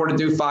that if I were to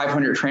do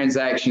 500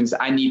 transactions,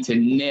 I need to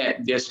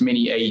net this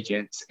many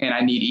agents, and I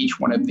need each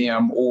one of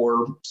them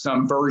or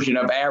some version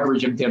of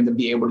average of them to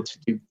be able to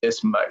do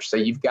this much. So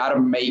you've got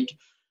to make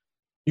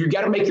you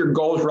got to make your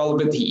goals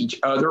relevant to each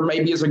other,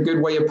 maybe is a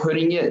good way of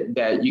putting it,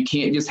 that you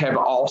can't just have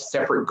all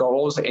separate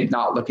goals and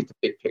not look at the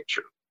big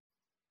picture.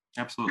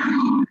 Absolutely.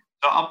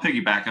 So I'll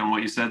piggyback on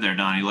what you said there,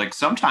 Donnie. Like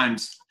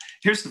sometimes,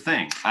 here's the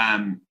thing.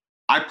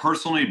 I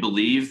personally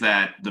believe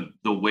that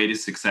the way to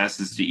success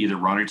is to either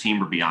run a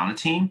team or be on a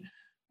team.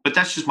 But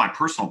that's just my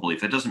personal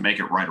belief. That doesn't make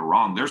it right or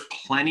wrong. There's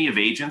plenty of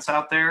agents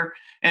out there.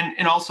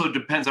 And also it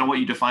depends on what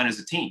you define as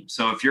a team.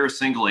 So if you're a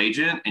single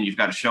agent and you've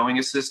got a showing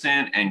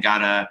assistant and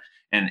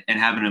and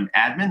having an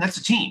admin, that's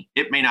a team.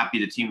 It may not be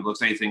the team that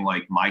looks anything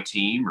like my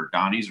team or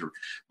Donnie's,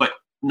 but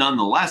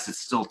nonetheless, it's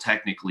still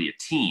technically a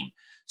team.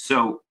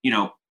 So,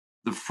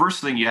 the first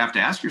thing you have to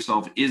ask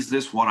yourself, is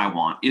this what I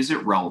want? Is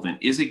it relevant?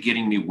 Is it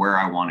getting me where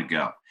I want to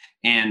go?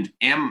 And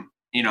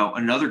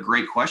another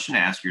great question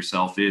to ask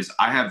yourself is,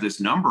 I have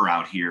this number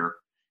out here.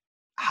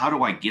 How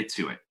do I get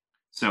to it?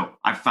 So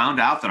I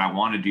found out that I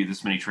want to do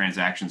this many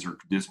transactions or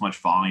this much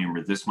volume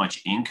or this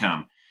much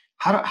income.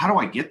 How do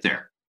I get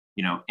there?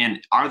 And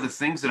are the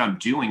things that I'm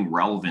doing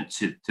relevant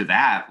to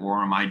that,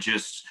 or am I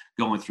just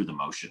going through the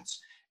motions?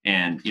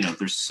 And,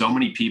 there's so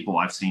many people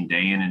I've seen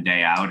day in and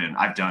day out, and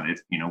I've done it,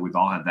 we've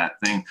all had that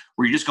thing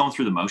where you're just going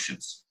through the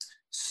motions.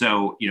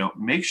 So,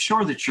 make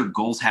sure that your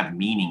goals have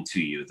meaning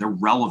to you. They're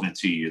relevant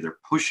to you. They're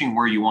pushing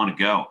where you want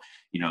to go.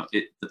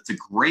 It's a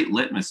great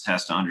litmus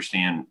test to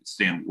understand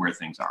where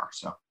things are.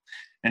 So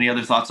any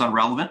other thoughts on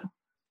relevant?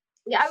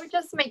 Yeah, I would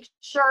just make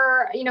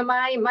sure,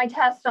 my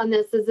test on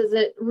this is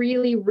it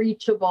really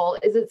reachable?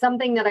 Is it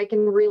something that I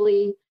can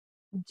really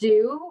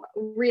do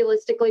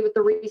realistically with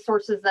the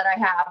resources that I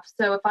have?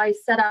 So if I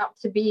set out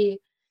to be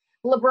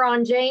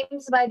LeBron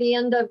James by the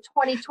end of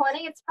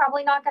 2020, it's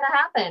probably not going to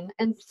happen.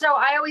 And so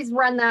I always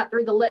run that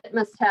through the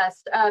litmus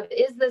test of,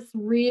 is it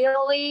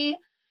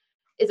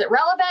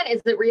relevant?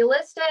 Is it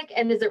realistic?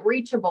 And is it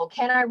reachable?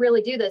 Can I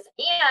really do this?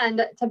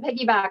 And to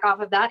piggyback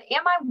off of that,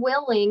 am I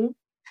willing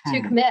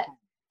to commit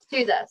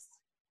to this?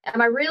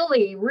 Am I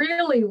really,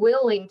 really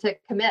willing to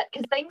commit?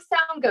 Because things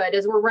sound good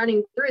as we're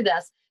running through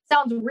this.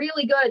 Sounds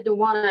really good to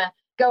want to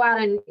go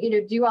out and,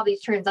 do all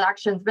these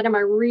transactions, but am I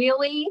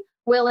really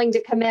willing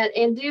to commit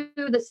and do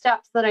the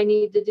steps that I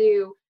need to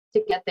do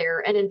to get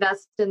there and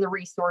invest in the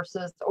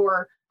resources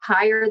or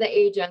hire the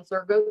agents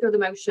or go through the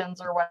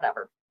motions or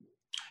whatever?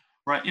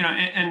 Right.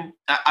 And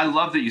I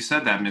love that you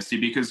said that, Misty,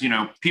 because,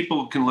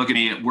 people can look at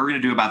me. We're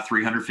going to do about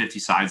 350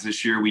 sides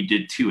this year. We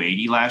did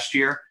 280 last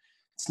year.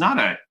 It's not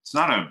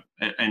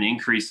an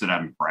increase that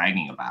I'm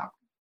bragging about,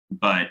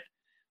 but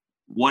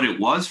what it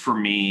was for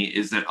me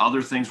is that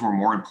other things were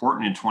more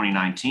important in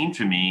 2019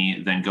 to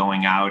me than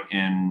going out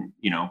and,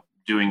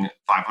 doing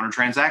 500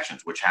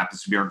 transactions, which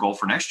happens to be our goal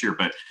for next year.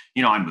 But,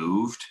 I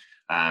moved,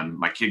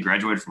 my kid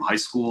graduated from high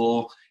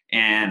school,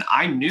 and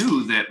I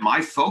knew that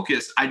my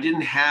focus, I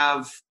didn't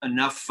have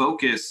enough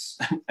focus,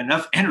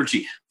 enough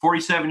energy.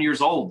 47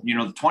 years old, the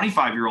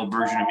 25-year-old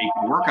version of me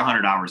can work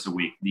 100 hours a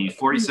week. The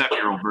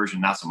 47-year-old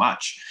version, not so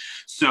much.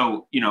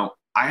 So,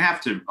 I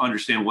have to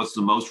understand what's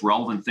the most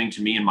relevant thing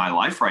to me in my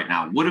life right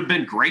now. Would have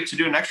been great to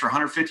do an extra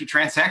 150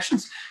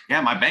 transactions.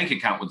 Yeah, my bank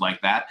account would like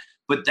that.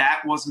 But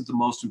that wasn't the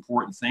most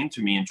important thing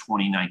to me in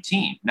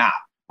 2019. Now,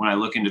 when I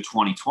look into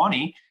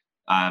 2020,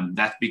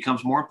 that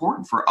becomes more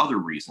important for other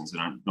reasons.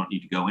 And I don't need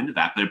to go into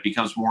that, but it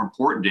becomes more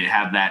important to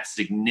have that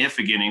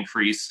significant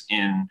increase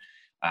in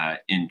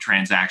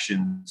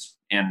transactions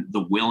and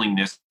the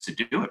willingness to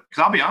do it.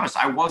 Because I'll be honest,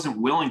 I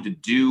wasn't willing to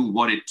do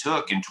what it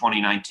took in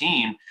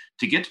 2019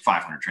 to get to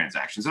 500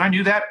 transactions. And I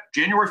knew that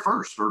January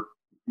 1st or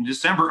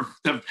December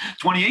of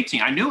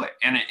 2018. I knew it.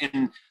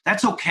 And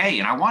that's okay.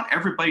 And I want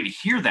everybody to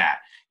hear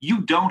that.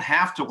 You don't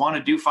have to want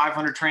to do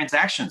 500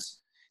 transactions.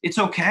 It's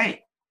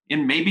okay.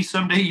 And maybe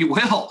someday you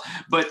will,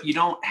 but you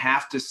don't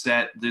have to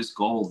set this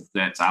goal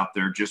that's out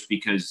there just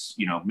because,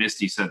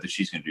 Misty said that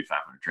she's going to do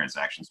 500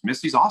 transactions.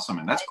 Misty's awesome.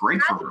 And that's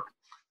great for her.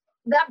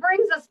 That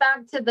brings us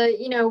back to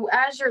the,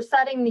 as you're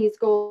setting these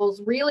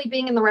goals, really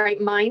being in the right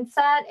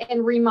mindset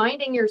and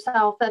reminding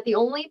yourself that the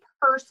only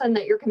person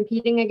that you're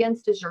competing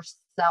against is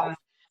yourself.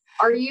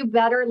 Are you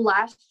better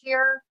last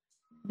year?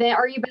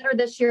 Are you better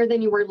this year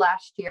than you were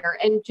last year?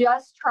 And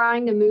just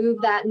trying to move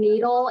that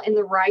needle in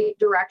the right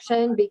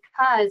direction,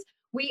 because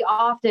we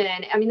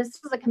often, this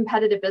is a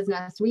competitive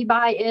business. We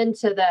buy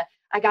into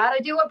I got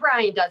to do what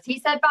Brian does. He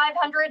said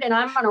 500 and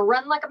I'm going to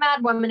run like a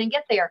mad woman and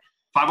get there.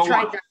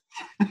 501.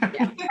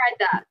 Tried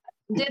that.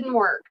 Didn't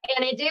work.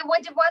 And it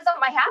wasn't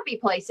my happy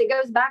place. It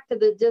goes back to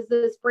does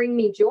this bring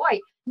me joy?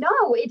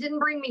 No, it didn't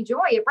bring me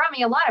joy. It brought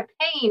me a lot of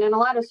pain and a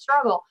lot of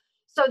struggle.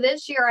 So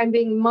this year I'm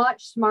being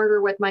much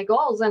smarter with my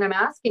goals, and I'm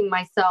asking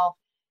myself,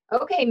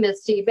 okay,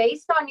 Misty,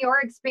 based on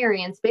your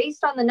experience,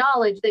 based on the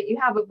knowledge that you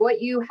have of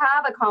what you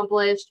have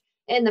accomplished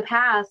in the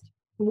past,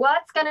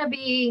 what's going to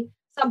be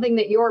something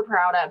that you're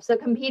proud of? So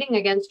competing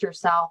against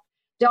yourself.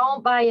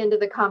 Don't buy into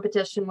the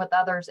competition with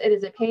others. It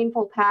is a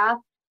painful path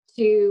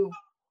to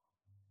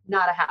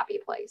not a happy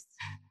place.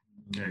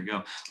 There you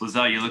go.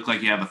 Lizelle, you look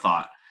like you have a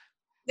thought.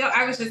 No,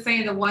 I was just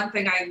saying the one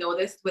thing I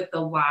noticed with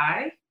the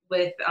why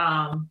with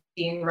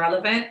being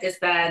relevant is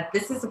that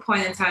this is a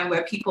point in time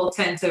where people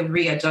tend to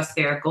readjust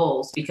their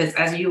goals, because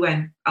as you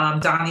and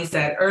Donnie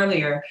said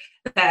earlier,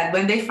 that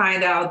when they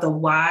find out the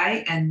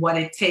why and what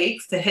it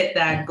takes to hit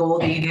that goal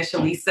they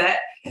initially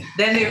set,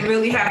 then they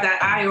really have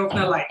that eye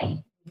opener, like,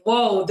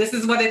 whoa, this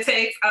is what it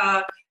takes.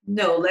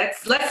 No,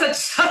 let's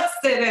adjust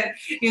it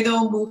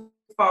and, move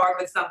forward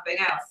with something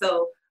else.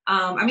 So,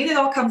 it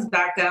all comes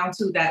back down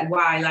to that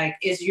why. Like,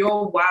 is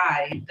your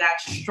why that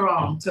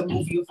strong to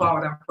move you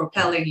forward and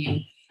propelling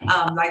you?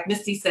 Like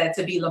Misty said,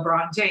 to be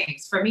LeBron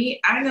James. For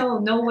me, I know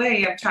no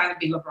way I'm trying to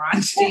be LeBron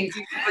James.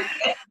 You can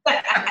forget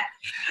that.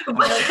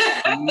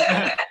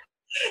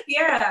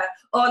 Yeah.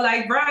 Or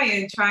like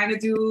Brian trying to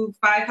do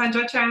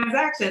 500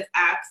 transactions.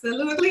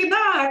 Absolutely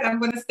not. I'm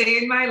going to stay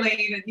in my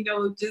lane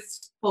and,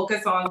 just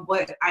focus on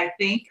what I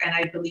think and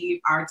I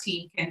believe our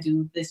team can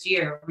do this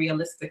year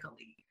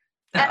realistically.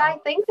 And I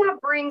think that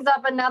brings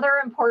up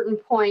another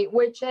important point,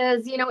 which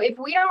is, if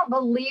we don't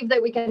believe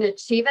that we can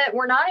achieve it,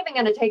 we're not even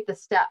going to take the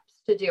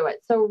steps to do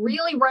it. So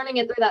really running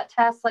it through that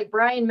test, like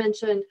Brian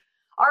mentioned,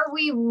 are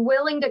we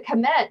willing to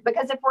commit?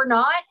 Because if we're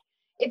not,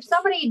 if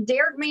somebody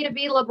dared me to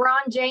be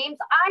LeBron James,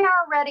 I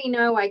already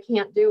know I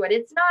can't do it.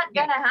 It's not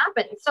going to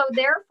happen. So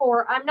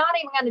therefore, I'm not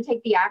even going to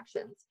take the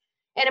actions.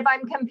 And if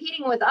I'm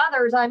competing with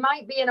others, I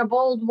might be in a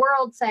bold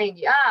world saying,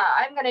 yeah,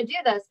 I'm going to do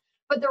this.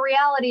 But the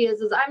reality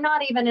is I'm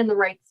not even in the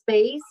right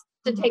space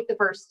to take the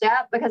first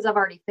step because I've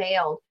already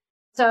failed.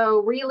 So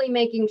really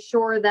making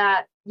sure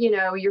that,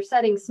 you're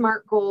setting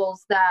smart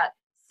goals that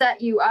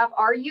set you up.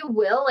 Are you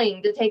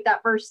willing to take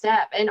that first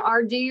step? And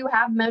do you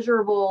have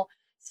measurable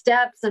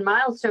steps and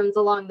milestones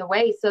along the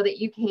way so that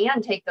you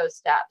can take those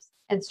steps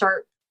and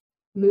start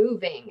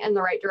moving in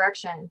the right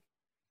direction?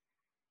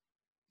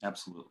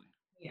 Absolutely.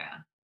 Yeah.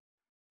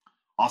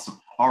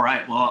 Awesome. All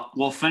right. Well,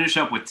 we'll finish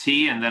up with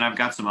T, and then I've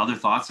got some other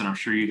thoughts, and I'm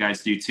sure you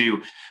guys do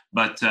too.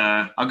 But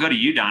I'll go to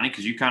you, Donnie,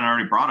 because you kind of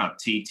already brought up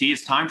T. T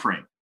is time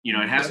frame.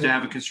 It has to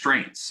have a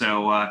constraint.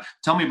 So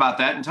tell me about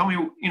that, and tell me,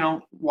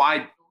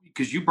 why,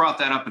 because you brought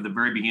that up at the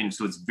very beginning.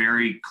 So it's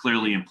very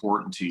clearly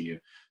important to you.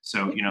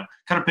 So,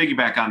 kind of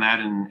piggyback on that.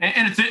 And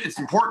it's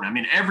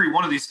important. Every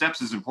one of these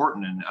steps is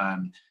important.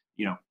 And,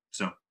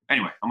 so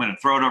anyway, I'm going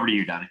to throw it over to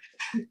you, Donnie.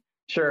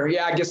 Sure.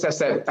 Yeah, I guess that's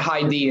that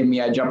high D in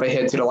me. I jump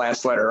ahead to the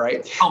last letter,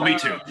 right? Oh, me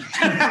too.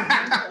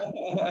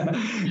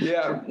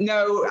 Yeah.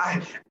 No,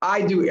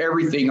 I do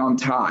everything on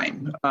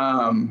time.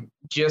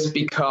 Just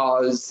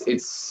because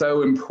it's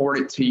so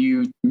important to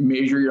you to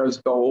measure those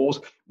goals,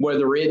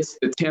 whether it's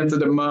the 10th of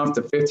the month,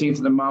 the 15th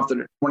of the month, or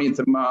the 20th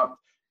of the month,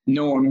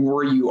 knowing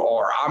where you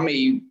are. I'm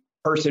a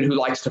person who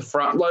likes to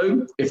front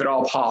load if at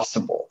all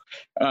possible.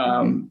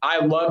 I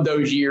love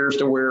those years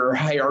to where,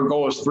 hey, our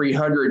goal is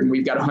 300 and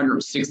we've got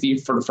 160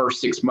 for the first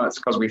 6 months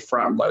because we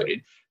front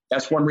loaded.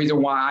 That's one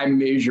reason why I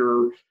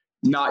measure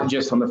not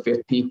just on the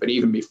 15th, but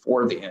even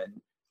before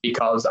then,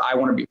 because I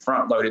want to be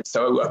front loaded.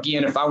 So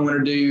again, if I want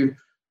to do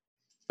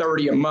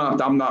 30 a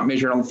month, I'm not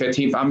measuring on the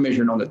 15th, I'm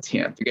measuring on the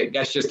 10th.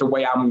 That's just the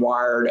way I'm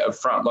wired of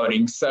front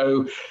loading.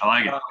 So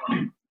I like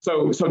it.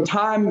 So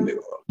time,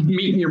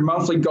 meeting your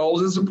monthly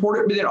goals is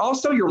important, but then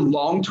also your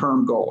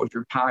long-term goals.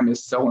 Your time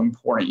is so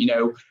important.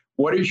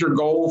 What is your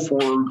goal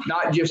for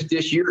not just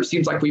this year? It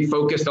seems like we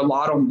focused a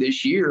lot on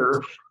this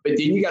year, but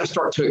then you got to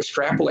start to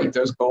extrapolate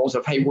those goals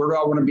of, hey, where do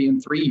I want to be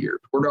in 3 years?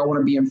 Where do I want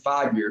to be in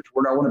 5 years?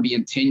 Where do I want to be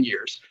in 10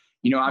 years?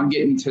 I'm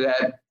getting to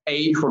that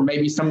age where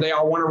maybe someday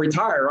I'll want to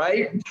retire,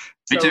 right?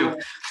 Me too.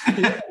 Yeah,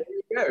 there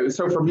you go.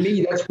 So for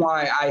me, that's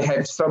why I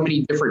have so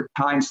many different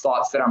time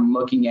slots that I'm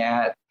looking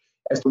at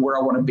as to where I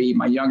want to be.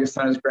 My youngest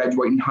son is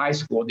graduating high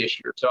school this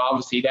year. So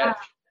obviously that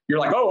you're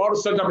like, oh, all of a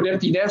sudden I'm an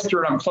empty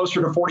nester and I'm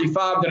closer to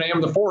 45 than I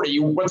am to 40.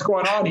 What's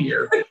going on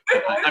here?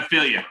 I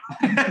feel you.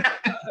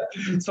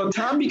 So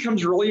time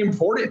becomes really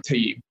important to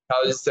you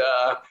because,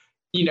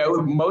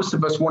 most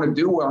of us want to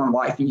do well in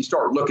life. And you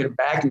start looking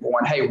back and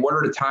going, hey, what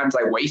are the times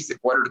I wasted?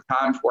 What are the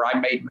times where I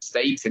made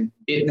mistakes and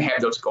didn't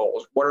have those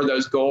goals? What are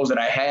those goals that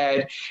I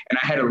had? And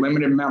I had a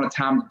limited amount of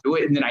time to do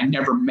it. And then I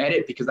never met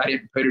it because I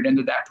didn't put it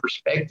into that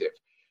perspective.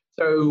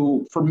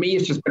 So for me,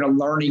 it's just been a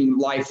learning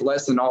life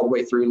lesson all the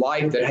way through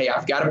life that, hey,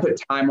 I've got to put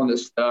time on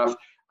this stuff.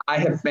 I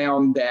have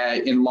found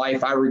that in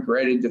life, I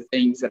regretted the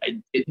things that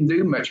I didn't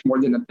do much more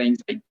than the things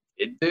I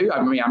did do.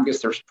 I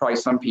guess there's probably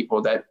some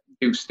people that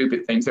do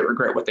stupid things that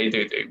regret what they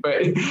do.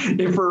 But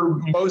if for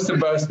most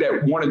of us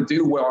that want to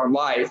do well in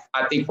life,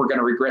 I think we're going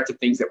to regret the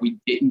things that we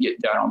didn't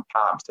get done on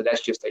time. So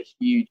that's just a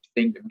huge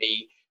thing to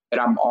me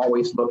that I'm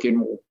always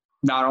looking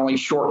not only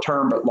short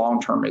term, but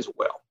long term as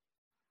well.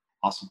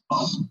 Awesome.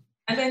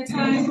 And then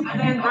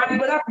Brian,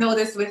 what I've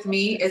noticed with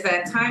me is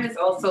that time is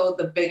also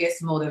the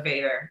biggest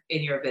motivator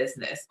in your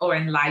business or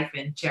in life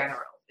in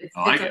general. It's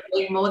a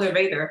big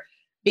motivator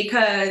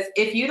because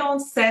if you don't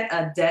set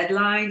a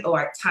deadline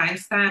or a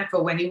timestamp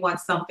for when you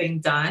want something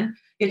done,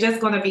 you're just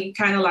going to be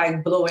kind of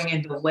like blowing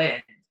in the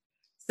wind.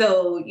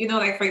 So,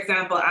 like, for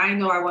example, I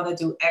know I want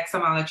to do X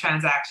amount of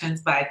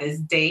transactions by this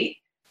date.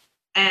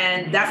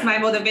 And that's my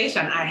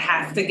motivation. I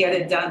have to get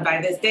it done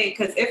by this day,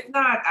 because if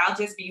not, I'll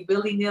just be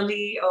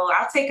willy-nilly. Oh,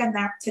 I'll take a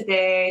nap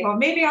today, or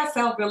maybe I'll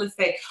sell real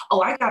estate.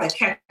 Oh, I got to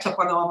catch up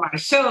on all my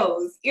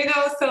shows,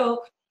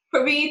 So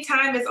for me,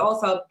 time is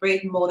also a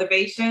big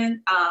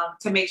motivation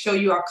to make sure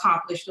you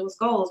accomplish those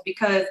goals,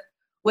 because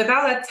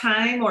without a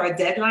time or a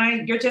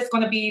deadline, you're just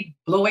going to be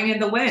blowing in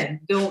the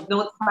wind.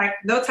 No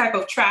type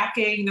of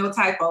tracking, no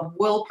type of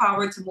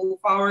willpower to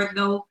move forward,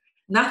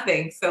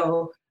 nothing.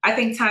 So I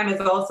think time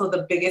is also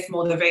the biggest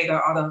motivator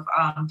out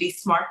of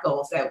these SMART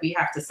goals that we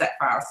have to set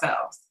for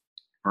ourselves.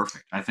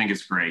 Perfect. I think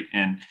it's great.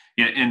 And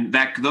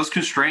those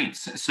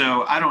constraints.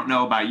 So I don't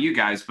know about you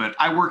guys, but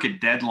I work at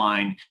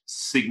deadline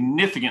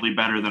significantly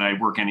better than I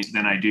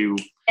do.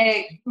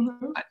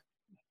 Mm-hmm.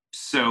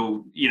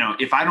 So,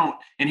 if I don't,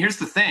 and here's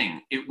the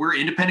thing, we're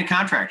independent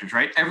contractors,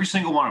 right? Every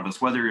single one of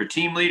us, whether you're a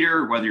team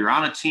leader, whether you're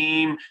on a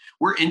team,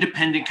 we're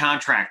independent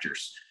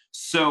contractors.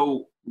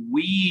 So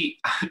we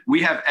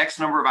have X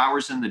number of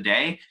hours in the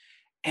day.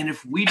 And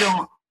if we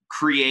don't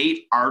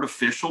create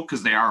artificial,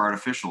 because they are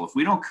artificial, if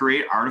we don't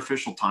create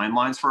artificial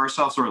timelines for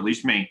ourselves, or at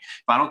least me,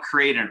 if I don't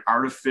create an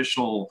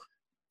artificial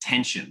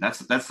tension, that's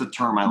the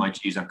term I like to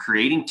use. I'm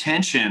creating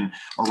tension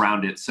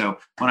around it. So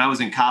when I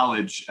was in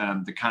college,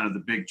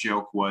 the big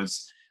joke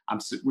was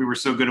we were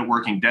so good at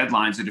working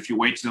deadlines that if you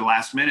wait to the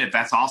last minute,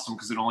 that's awesome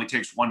because it only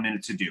takes 1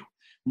 minute to do.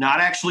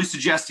 Not actually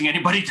suggesting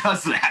anybody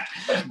does that,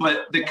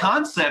 but the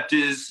concept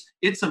is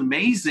it's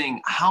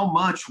amazing how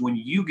much when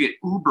you get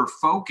uber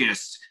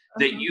focused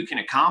that you can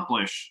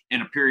accomplish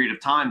in a period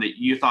of time that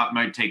you thought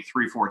might take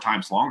 3-4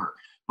 times longer.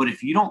 But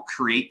if you don't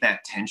create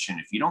that tension,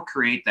 if you don't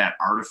create that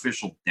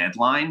artificial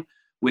deadline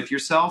with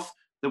yourself,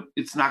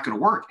 it's not going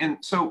to work. And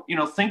so,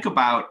 think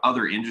about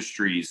other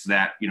industries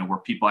that, where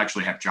people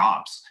actually have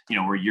jobs,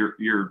 where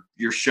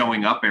you're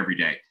showing up every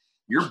day.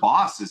 Your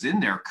boss is in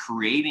there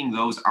creating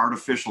those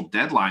artificial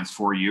deadlines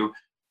for you.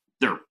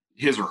 They're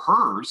his or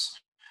hers.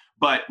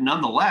 But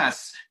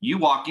nonetheless, you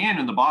walk in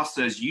and the boss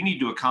says, you need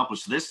to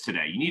accomplish this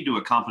today. You need to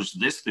accomplish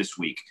this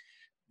week.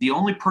 The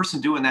only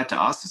person doing that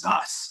to us is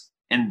us.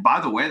 And by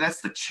the way,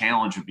 that's the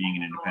challenge of being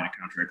an independent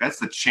contractor. That's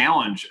the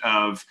challenge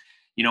of,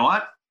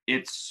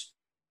 it's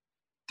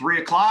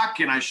 3:00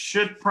 and I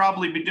should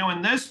probably be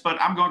doing this, but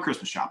I'm going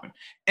Christmas shopping.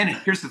 And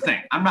here's the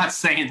thing. I'm not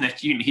saying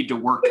that you need to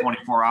work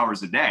 24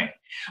 hours a day.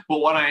 But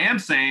what I am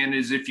saying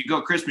is if you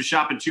go Christmas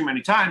shopping too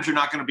many times, you're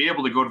not going to be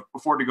able to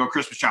afford to go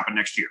Christmas shopping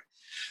next year.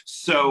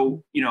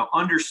 So,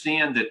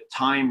 understand that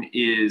time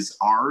is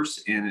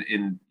ours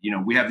and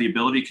we have the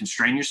ability to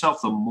constrain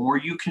yourself. The more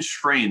you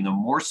constrain, the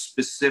more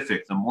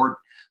specific, the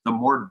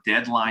more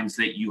deadlines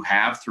that you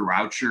have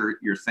throughout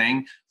your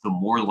thing, the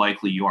more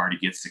likely you are to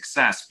get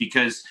success.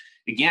 Because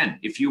again,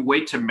 if you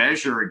wait to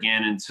measure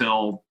again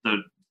until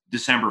the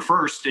December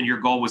 1st and your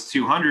goal was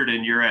 200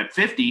 and you're at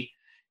 50,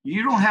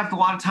 you don't have a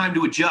lot of time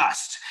to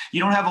adjust.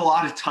 You don't have a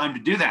lot of time to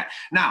do that.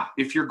 Now,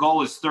 if your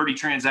goal is 30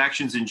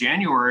 transactions in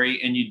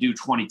January and you do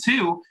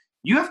 22,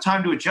 you have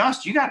time to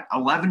adjust. You got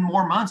 11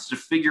 more months to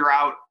figure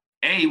out,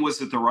 A, was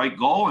it the right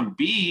goal? And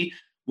B,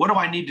 what do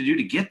I need to do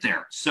to get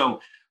there? So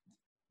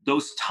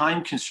those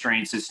time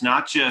constraints, it's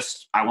not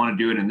just, I want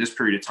to do it in this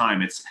period of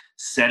time. It's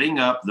setting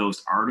up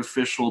those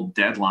artificial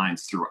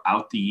deadlines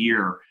throughout the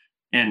year.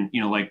 And,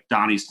 like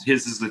Donnie's,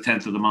 his is the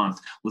 10th of the month.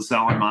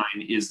 LaSalle and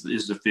mine is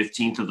the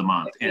 15th of the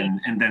month. And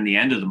then the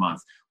end of the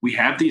month. We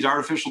have these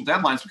artificial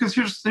deadlines because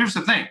here's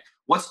the thing.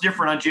 What's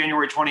different on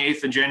January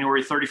 28th and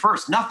January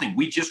 31st? Nothing.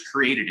 We just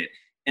created it.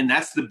 And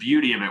that's the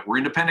beauty of it. We're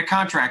independent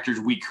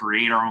contractors. We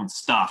create our own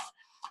stuff.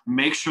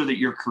 Make sure that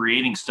you're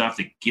creating stuff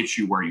that gets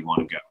you where you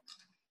want to go.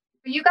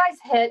 You guys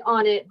hit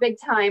on it big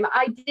time.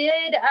 I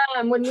did,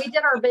 when we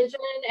did our vision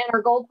and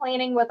our goal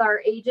planning with our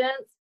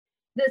agents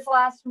this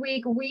last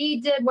week,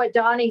 we did what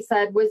Donnie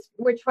said,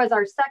 which was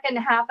our second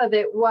half of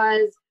it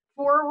was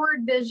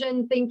forward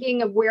vision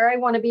thinking of where I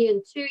want to be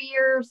in 2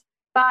 years,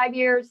 5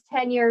 years,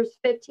 10 years,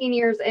 15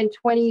 years, and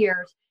 20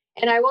 years.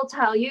 And I will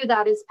tell you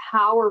that is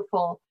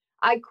powerful.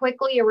 I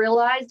quickly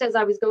realized as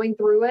I was going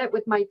through it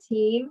with my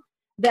team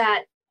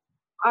that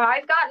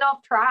I've gotten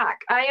off track.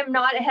 I am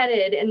not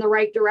headed in the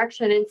right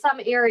direction in some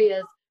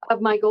areas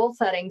of my goal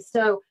setting.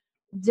 So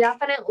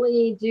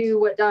definitely do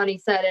what Donnie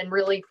said and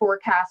really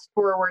forecast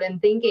forward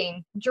and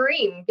thinking.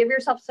 Dream. Give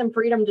yourself some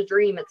freedom to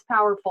dream. It's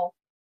powerful.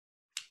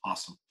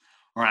 Awesome.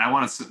 All right. I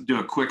want to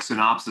do a quick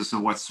synopsis of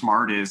what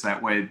SMART is.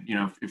 That way,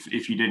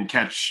 if you didn't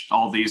catch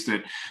all these,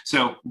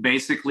 so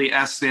basically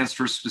S stands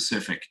for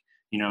specific.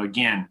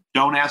 Again,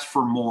 don't ask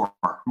for more.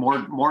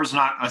 More is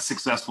not a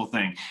successful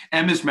thing.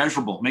 M is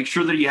measurable. Make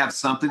sure that you have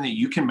something that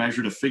you can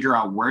measure to figure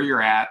out where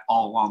you're at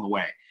all along the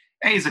way.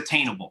 A is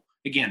attainable.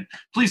 Again,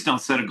 please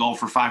don't set a goal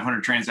for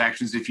 500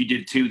 transactions if you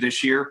did 2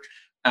 this year.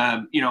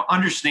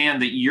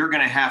 Understand that you're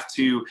going to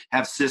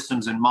have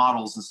systems and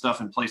models and stuff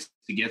in place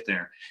to get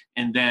there.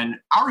 And then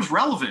R is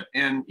relevant.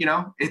 And,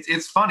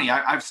 it's funny.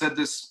 I've said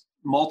this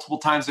multiple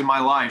times in my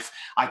life.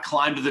 I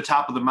climbed to the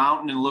top of the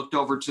mountain and looked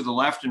over to the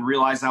left and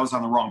realized I was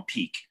on the wrong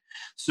peak.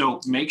 So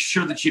make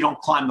sure that you don't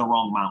climb the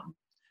wrong mountain.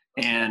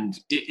 And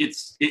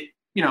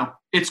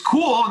it's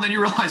cool. And then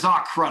you realize, oh,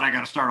 crud, I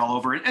got to start all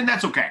over. And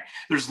that's okay.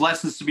 There's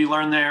lessons to be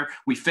learned there.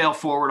 We fail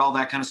forward, all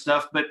that kind of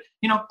stuff. But,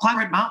 climb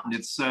right mountain,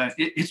 it's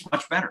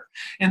much better.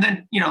 And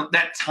then,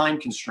 that time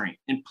constraint.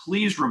 And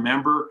please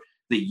remember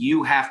that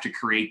you have to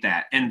create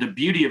that. And the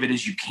beauty of it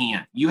is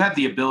you have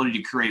the ability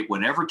to create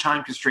whatever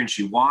time constraints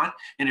you want.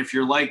 And if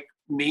you're like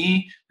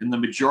me and the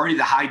majority of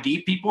the high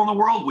D people in the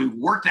world, we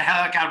work the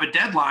heck out of a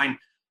deadline.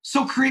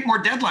 So create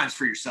more deadlines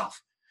for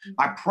yourself.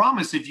 I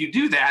promise if you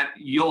do that,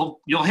 you'll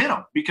hit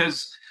them,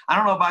 because I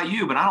don't know about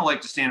you, but I don't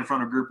like to stand in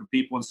front of a group of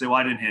people and say, well,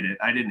 I didn't hit it.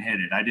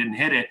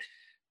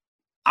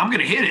 I'm going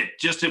to hit it,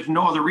 just if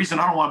no other reason.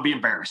 I don't want to be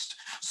embarrassed.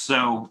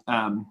 So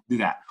do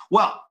that.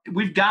 Well,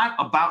 we've got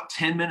about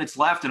 10 minutes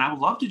left, and I would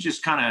love to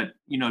just kind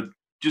of,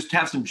 just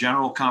have some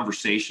general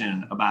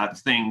conversation about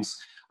things.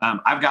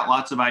 I've got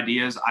lots of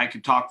ideas. I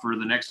could talk for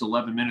the next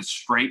 11 minutes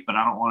straight, but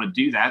I don't want to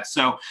do that.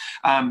 So,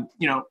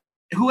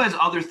 who has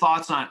other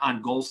thoughts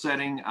on goal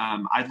setting?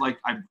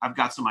 I've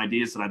got some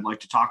ideas that I'd like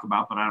to talk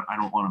about, but I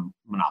don't want to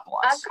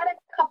monopolize. I've got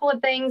a couple of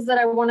things that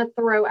I want to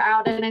throw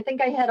out, and I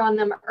think I hit on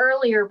them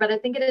earlier, but I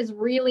think it is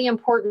really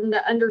important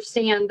to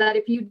understand that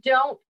if you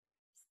don't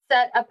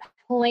set a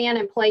plan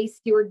in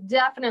place, you're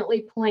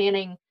definitely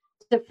planning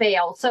to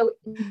fail. So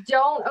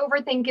don't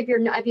overthink if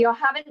you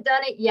haven't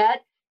done it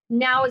yet.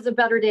 Now is a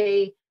better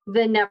day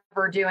than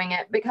never doing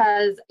it,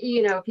 because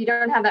if you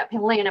don't have that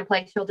plan in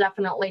place, you'll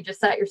definitely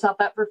just set yourself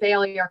up for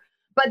failure.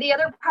 But the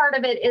other part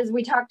of it is,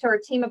 we talked to our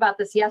team about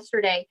this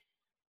yesterday,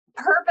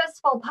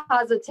 purposeful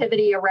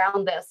positivity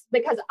around this,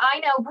 because I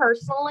know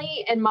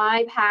personally in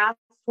my past,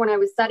 when I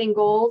was setting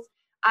goals,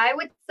 I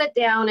would sit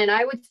down and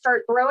I would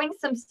start throwing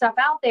some stuff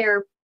out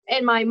there,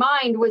 and my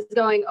mind was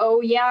going,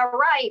 oh yeah,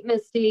 right,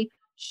 Misty,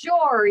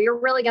 sure, you're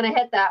really going to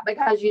hit that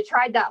because you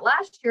tried that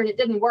last year and it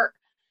didn't work.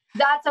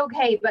 That's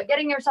okay. But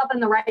getting yourself in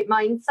the right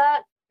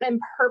mindset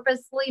and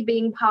purposely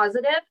being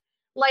positive,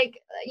 we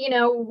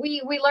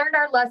learned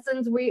our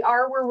lessons. We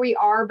are where we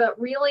are, but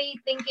really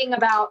thinking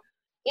about,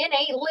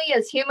 innately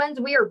as humans,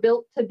 we are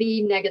built to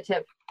be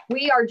negative.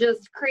 We are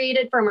just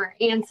created from our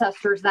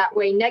ancestors that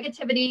way.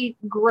 Negativity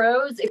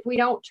grows if we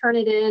don't turn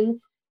it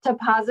in to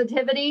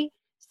positivity.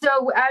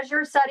 So as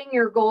you're setting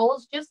your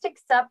goals, just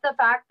accept the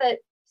fact that,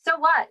 so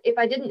what if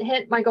I didn't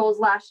hit my goals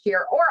last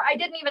year, or I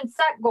didn't even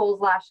set goals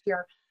last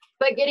year?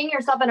 But getting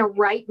yourself in a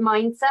right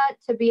mindset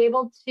to be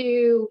able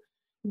to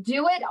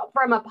do it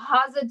from a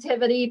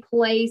positivity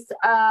place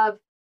of,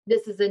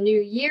 this is a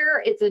new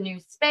year, it's a new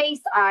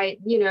space.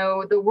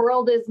 The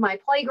world is my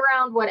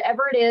playground,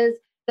 whatever it is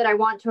that I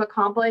want to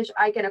accomplish,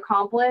 I can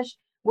accomplish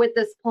with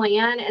this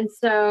plan. And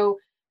so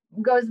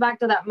goes back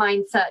to that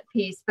mindset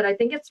piece. But I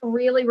think it's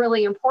really,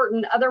 really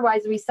important.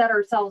 Otherwise, we set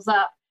ourselves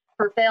up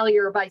for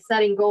failure by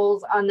setting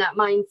goals on that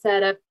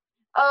mindset of,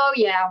 oh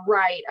yeah,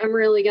 right, I'm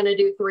really going to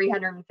do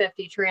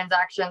 350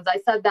 transactions. I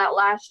said that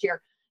last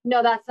year.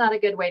 No, that's not a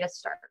good way to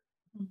start.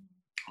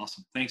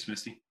 Awesome. Thanks,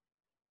 Misty.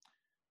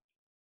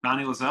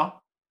 Donnie Lizelle?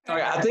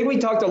 Okay, I think we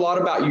talked a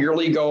lot about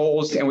yearly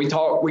goals, and we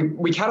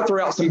kind of threw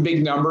out some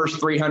big numbers,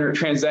 300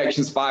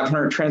 transactions,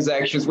 500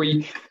 transactions.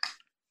 We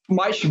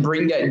might should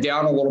bring that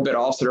down a little bit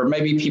also. There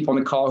may be people on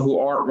the call who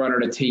aren't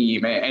running a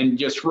team, and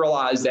just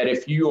realize that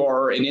if you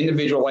are an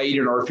individual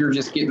agent, or if you're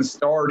just getting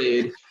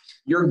started,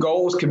 your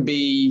goals could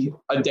be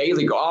a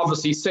daily goal.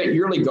 Obviously, set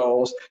yearly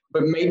goals,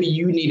 but maybe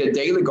you need a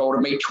daily goal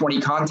to make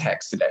 20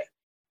 contacts today.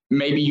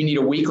 Maybe you need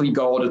a weekly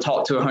goal to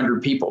talk to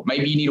 100 people.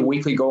 Maybe you need a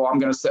weekly goal. I'm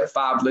going to set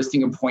 5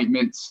 listing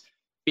appointments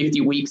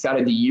 50 weeks out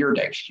of the year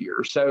next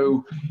year.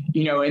 So,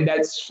 and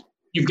that's,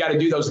 you've got to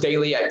do those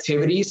daily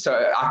activities.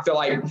 So I feel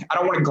like, I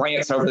don't want to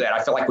glance over that.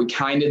 I feel like we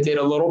kind of did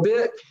a little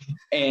bit.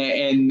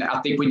 And I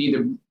think we need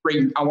to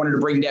I wanted to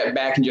bring that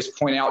back and just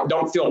point out,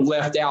 don't feel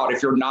left out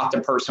if you're not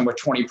the person with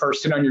 20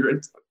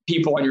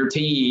 people on your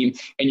team,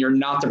 and you're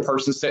not the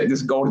person setting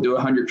this goal to do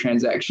 100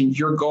 transactions.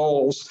 Your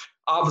goals,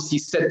 obviously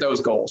set those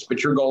goals,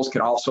 but your goals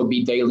can also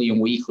be daily and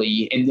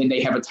weekly. And then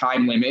they have a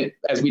time limit,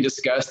 as we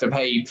discussed, of,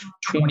 hey,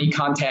 20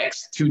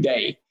 contacts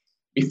today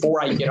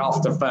before I get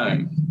off the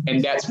phone.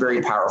 And that's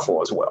very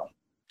powerful as well.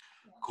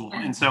 Cool.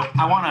 And so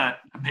I want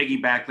to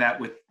piggyback that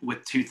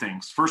with 2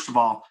 things. First of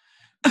all,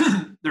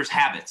 there's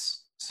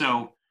habits.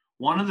 So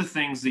one of the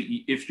things that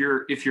if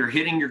you're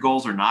hitting your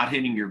goals or not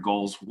hitting your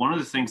goals, one of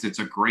the things that's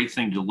a great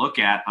thing to look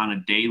at on a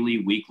daily,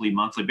 weekly,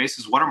 monthly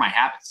basis, what are my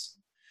habits?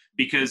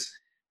 Because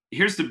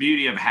here's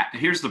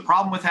the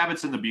problem with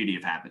habits and the beauty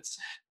of habits.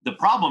 The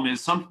problem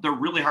is they're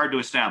really hard to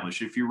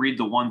establish. If you read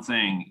the One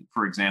Thing,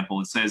 for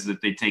example, it says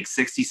that they take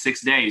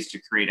 66 days to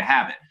create a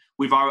habit.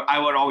 I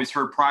would always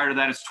heard prior to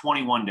that it's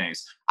 21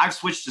 days. I've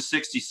switched to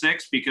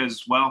 66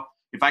 because, well,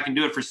 if I can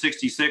do it for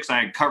 66,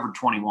 I had covered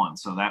 21.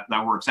 So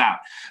that works out.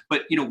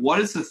 But, what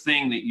is the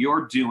thing that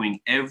you're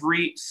doing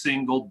every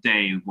single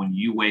day when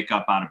you wake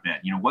up out of bed?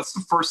 What's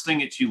the first thing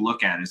that you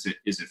look at? Is it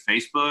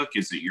Facebook?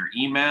 Is it your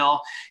email?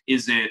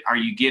 Are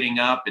you getting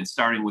up and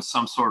starting with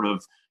some sort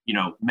of,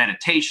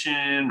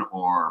 meditation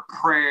or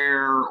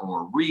prayer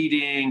or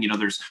reading?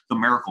 There's the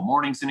Miracle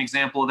Morning's an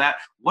example of that.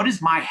 What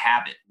is my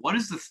habit? What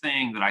is the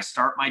thing that I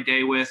start my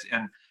day with?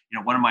 And,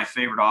 one of my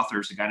favorite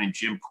authors, a guy named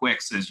Jim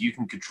Quick, says you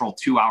can control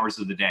 2 hours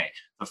of the day,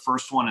 the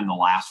first one and the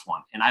last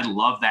one. And I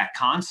love that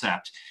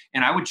concept.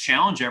 And I would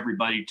challenge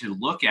everybody to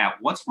look at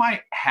what's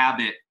my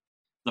habit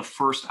the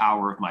first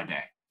hour of my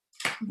day.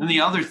 And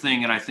the other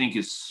thing that I think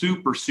is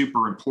super,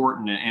 super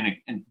important,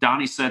 and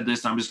Donnie said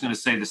this, I'm just going to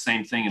say the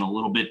same thing in a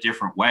little bit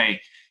different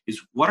way,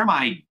 is what are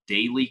my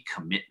daily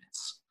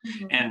commitments?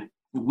 Mm-hmm. And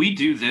we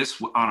do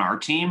this on our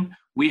team.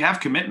 We have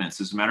commitments.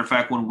 As a matter of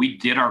fact, when we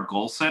did our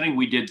goal setting,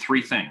 we did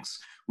 3 things.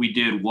 We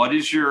did, what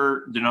is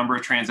the number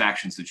of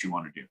transactions that you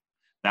want to do?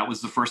 That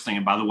was the first thing.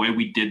 And by the way,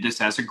 we did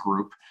this as a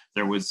group.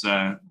 There was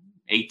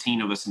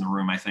 18 of us in the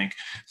room, I think.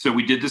 So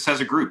we did this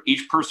as a group.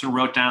 Each person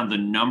wrote down the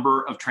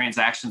number of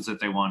transactions that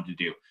they wanted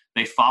to do.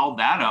 They followed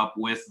that up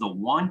with the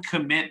one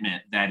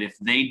commitment that if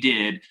they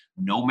did,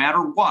 no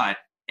matter what,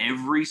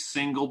 every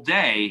single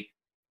day,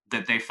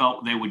 that they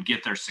felt they would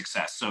get their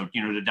success. So,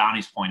 to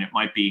Donnie's point, it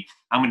might be,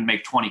 I'm going to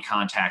make 20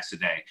 contacts a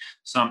day.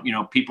 Some,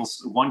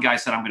 one guy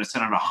said, I'm going to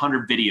send out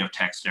 100 video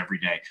texts every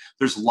day.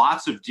 There's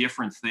lots of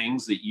different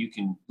things that you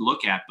can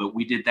look at, but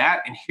we did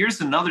that. And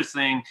here's another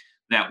thing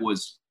that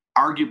was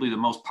arguably the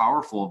most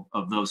powerful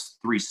of those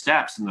 3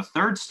 steps. And the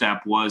third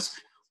step was,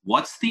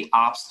 what's the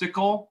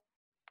obstacle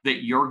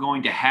that you're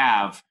going to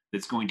have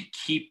that's going to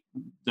keep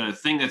the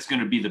thing that's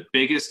going to be the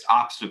biggest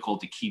obstacle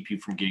to keep you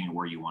from getting to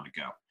where you want to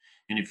go?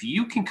 And if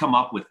you can come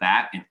up with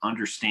that and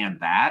understand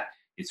that,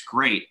 it's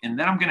great. And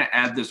then I'm going to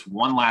add this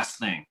one last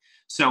thing.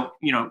 So,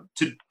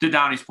 to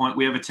Donnie's point,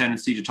 we have a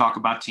tendency to talk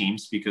about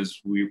teams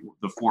because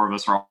the 4 of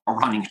us are all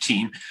running a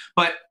team.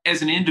 But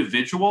as an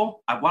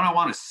individual, what I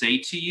want to say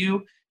to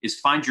you is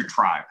find your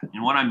tribe.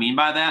 And what I mean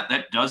by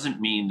that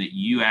doesn't mean that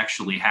you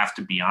actually have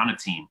to be on a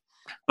team.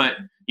 But,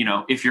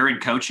 if you're in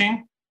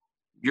coaching,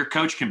 your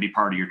coach can be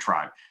part of your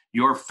tribe.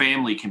 Your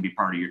family can be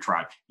part of your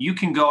tribe. You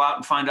can go out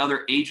and find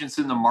other agents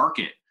in the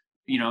market.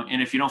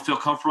 And if you don't feel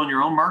comfortable in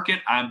your own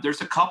market,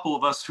 there's a couple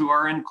of us who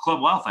are in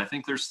Club Wealth. I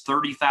think there's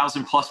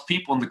 30,000 plus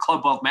people in the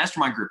Club Wealth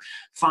Mastermind group.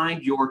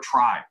 Find your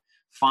tribe.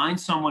 Find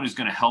someone who's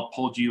going to help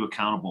hold you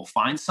accountable.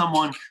 Find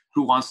someone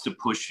who wants to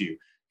push you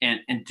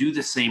and do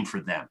the same for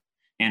them.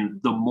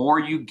 And the more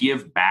you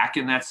give back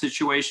in that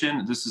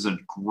situation, this is a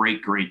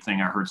great, great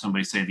thing I heard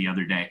somebody say the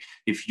other day.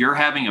 If you're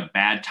having a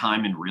bad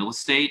time in real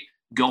estate,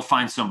 go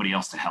find somebody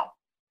else to help.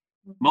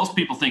 Most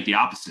people think the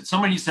opposite.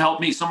 Someone needs to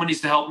help me. Someone needs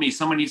to help me.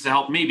 Someone needs to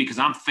help me because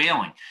I'm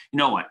failing. You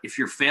know what? If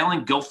you're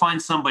failing, go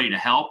find somebody to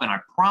help. And I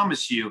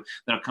promise you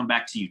that I'll come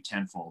back to you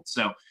tenfold.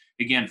 So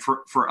again,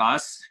 for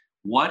us,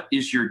 what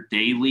is your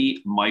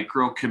daily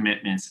micro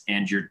commitments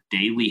and your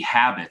daily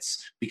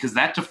habits? Because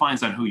that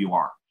defines on who you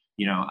are.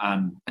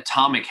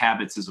 Atomic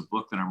Habits is a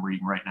book that I'm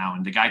reading right now.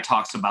 And the guy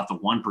talks about the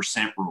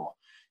 1% rule.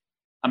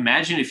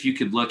 Imagine if you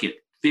could look at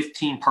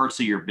 15 parts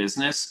of your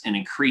business and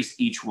increase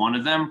each one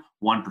of them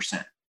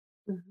 1%.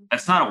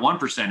 That's not a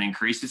 1%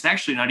 increase. It's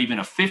actually not even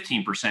a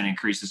 15%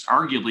 increase. It's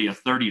arguably a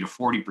 30 to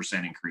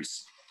 40%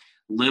 increase.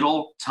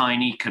 Little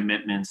tiny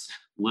commitments,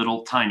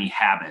 little tiny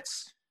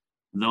habits.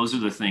 Those are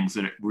the things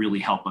that really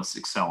help us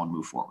excel and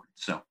move forward.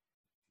 So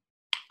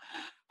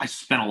I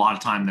spent a lot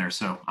of time there.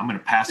 So I'm going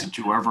to pass it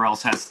to whoever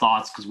else has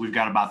thoughts because we've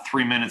got about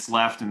 3 minutes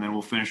left and then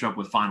we'll finish up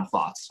with final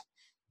thoughts.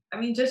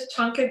 Just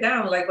chunk it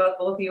down. Like what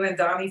both you and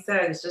Donnie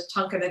said, it's just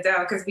chunking it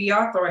down because we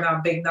are throwing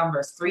out big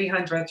numbers,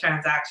 300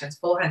 transactions,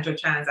 400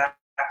 transactions.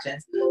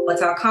 But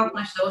to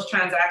accomplish those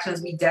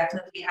transactions, we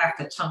definitely have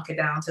to chunk it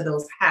down to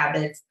those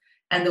habits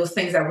and those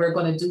things that we're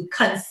going to do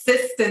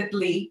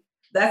consistently.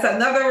 That's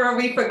another word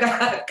we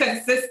forgot,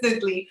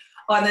 consistently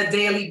on a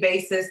daily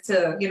basis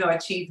to,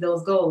 achieve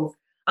those goals.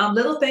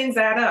 Little things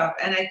add up.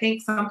 And I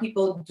think some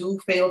people do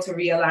fail to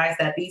realize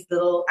that these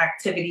little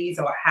activities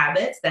or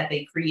habits that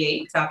they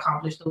create to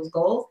accomplish those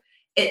goals,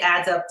 it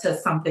adds up to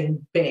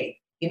something big.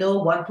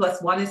 1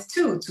 + 1 is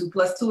 2, 2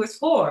 + 2 is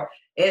 4.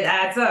 It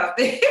adds up.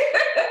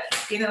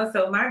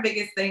 So my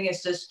biggest thing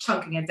is just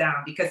chunking it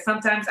down because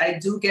sometimes I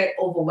do get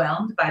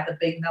overwhelmed by the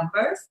big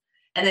numbers.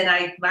 And then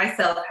I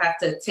myself have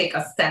to take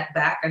a step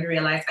back and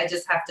realize I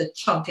just have to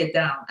chunk it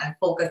down and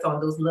focus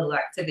on those little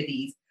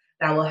activities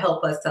that will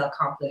help us to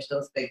accomplish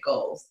those big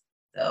goals.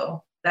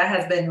 So that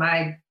has been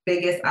my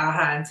biggest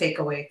aha and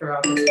takeaway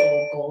throughout this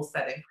whole goal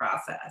setting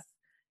process.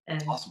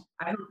 And awesome.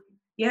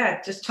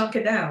 Just chunk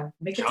it down.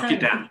 Make it tiny.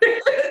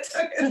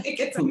 Make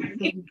it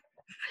tiny.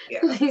 Yeah.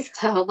 Please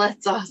tell.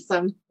 That's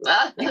awesome.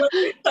 Make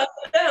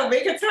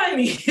it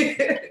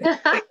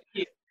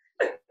tiny.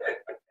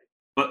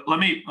 But let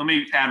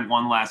me add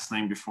one last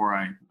thing before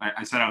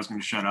I said I was going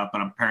to shut up,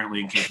 but I'm apparently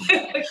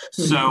incapable.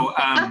 So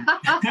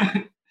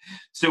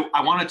so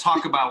I want to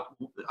talk about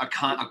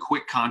a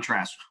quick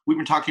contrast. We've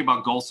been talking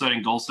about goal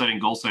setting,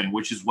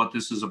 which is what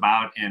this is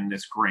about, and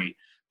it's great.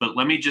 But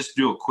let me just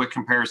do a quick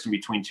comparison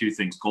between 2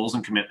 things: goals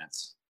and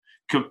commitments.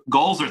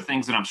 Goals are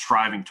things that I'm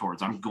striving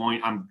towards. I'm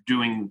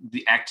doing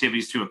the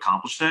activities to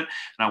accomplish it.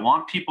 And I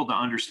want people to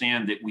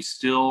understand that we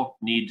still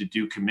need to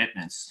do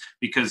commitments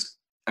because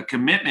a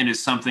commitment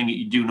is something that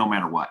you do no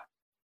matter what.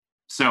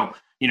 So,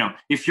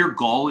 if your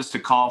goal is to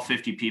call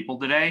 50 people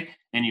today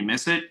and you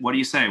miss it, what do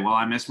you say? Well,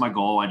 I missed my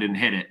goal. I didn't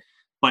hit it.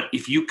 But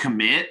if you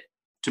commit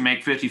to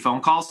make 50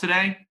 phone calls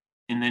today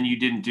and then you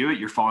didn't do it,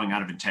 you're falling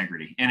out of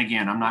integrity. And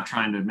again, I'm not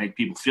trying to make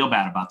people feel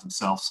bad about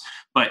themselves,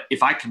 but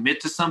if I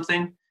commit to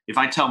something, if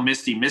I tell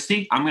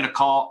Misty, I'm going to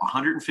call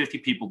 150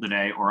 people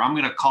today, or I'm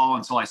going to call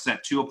until I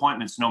set 2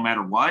 appointments no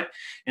matter what.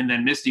 And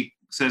then Misty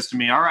says to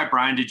me, all right,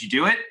 Brian, did you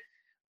do it?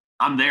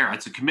 I'm there.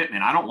 It's a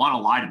commitment. I don't want to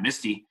lie to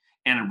Misty.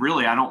 And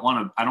really, I don't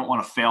want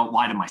to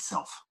lie to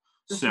myself.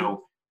 Mm-hmm.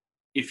 So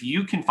if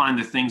you can find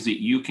the things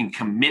that you can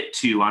commit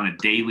to on a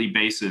daily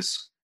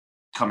basis,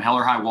 come hell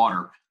or high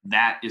water,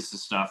 that is the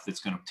stuff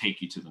that's going to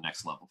take you to the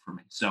next level for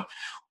me. So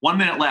 1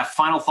 minute left.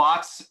 Final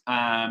thoughts.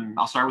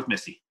 I'll start with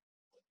Misty.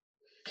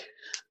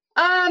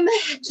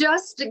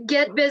 Just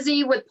get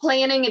busy with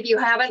planning if you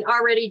haven't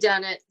already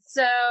done it.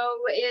 So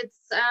it's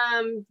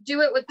do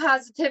it with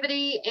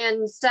positivity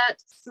and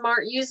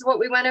use what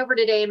we went over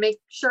today and make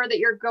sure that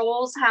your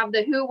goals have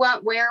the who,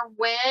 what, where,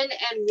 when,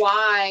 and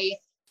why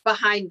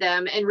behind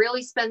them, and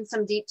really spend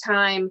some deep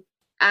time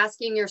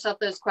asking yourself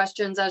those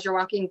questions as you're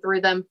walking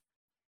through them.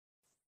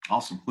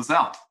 Awesome.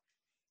 Lizelle.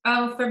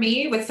 For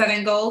me, with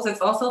setting goals, it's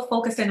also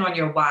focusing on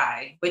your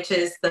why, which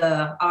is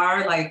the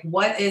R, like,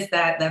 what is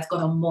that's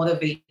going to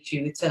motivate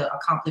you to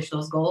accomplish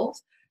those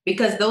goals?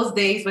 Because those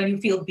days when you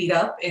feel beat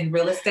up in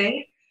real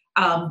estate,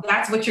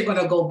 that's what you're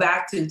going to go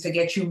back to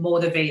get you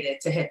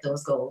motivated to hit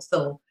those goals.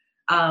 So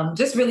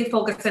just really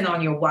focusing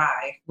on your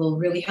why will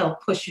really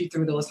help push you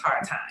through those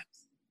hard times.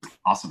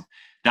 Awesome.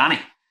 Donnie.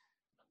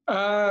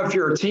 If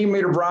you're a team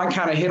leader, Brian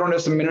kind of hit on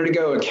this a minute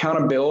ago,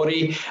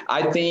 accountability.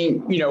 I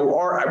think, we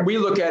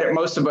look at it,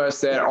 most of us,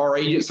 that our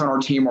agents on our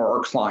team are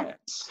our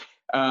clients.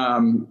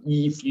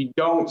 If you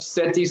don't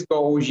set these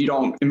goals, you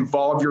don't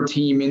involve your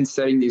team in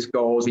setting these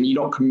goals, and you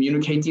don't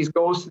communicate these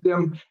goals to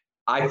them,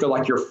 I feel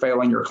like you're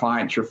failing your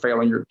clients, you're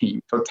failing your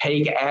team. So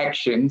take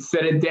action,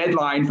 set a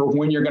deadline for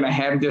when you're going to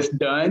have this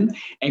done,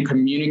 and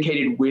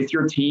communicate it with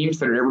your team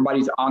so that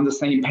everybody's on the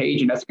same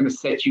page, and that's going to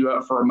set you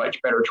up for a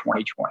much better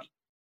 2020.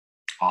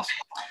 Awesome.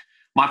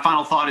 My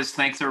final thought is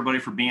thanks everybody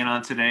for being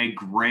on today.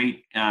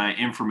 Great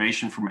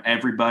information from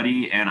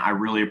everybody, and I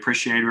really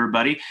appreciate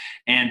everybody.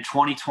 And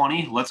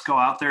 2020, let's go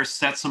out there,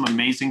 set some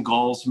amazing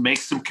goals, make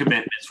some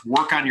commitments,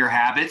 work on your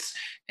habits.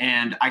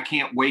 And I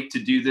can't wait to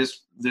do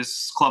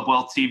this Club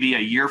Wealth TV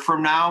a year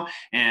from now.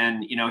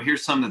 And,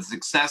 here's some of the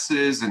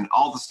successes and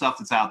all the stuff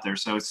that's out there.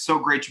 So it's so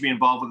great to be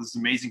involved with this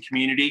amazing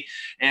community.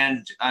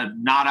 And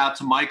nod out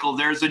to Michael.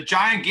 There's a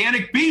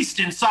gigantic beast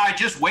inside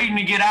just waiting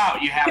to get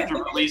out. You have to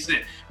release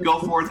it. Go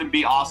forth and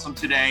be awesome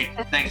today.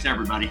 Thanks,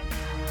 everybody.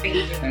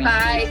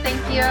 Bye.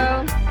 Thank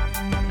you.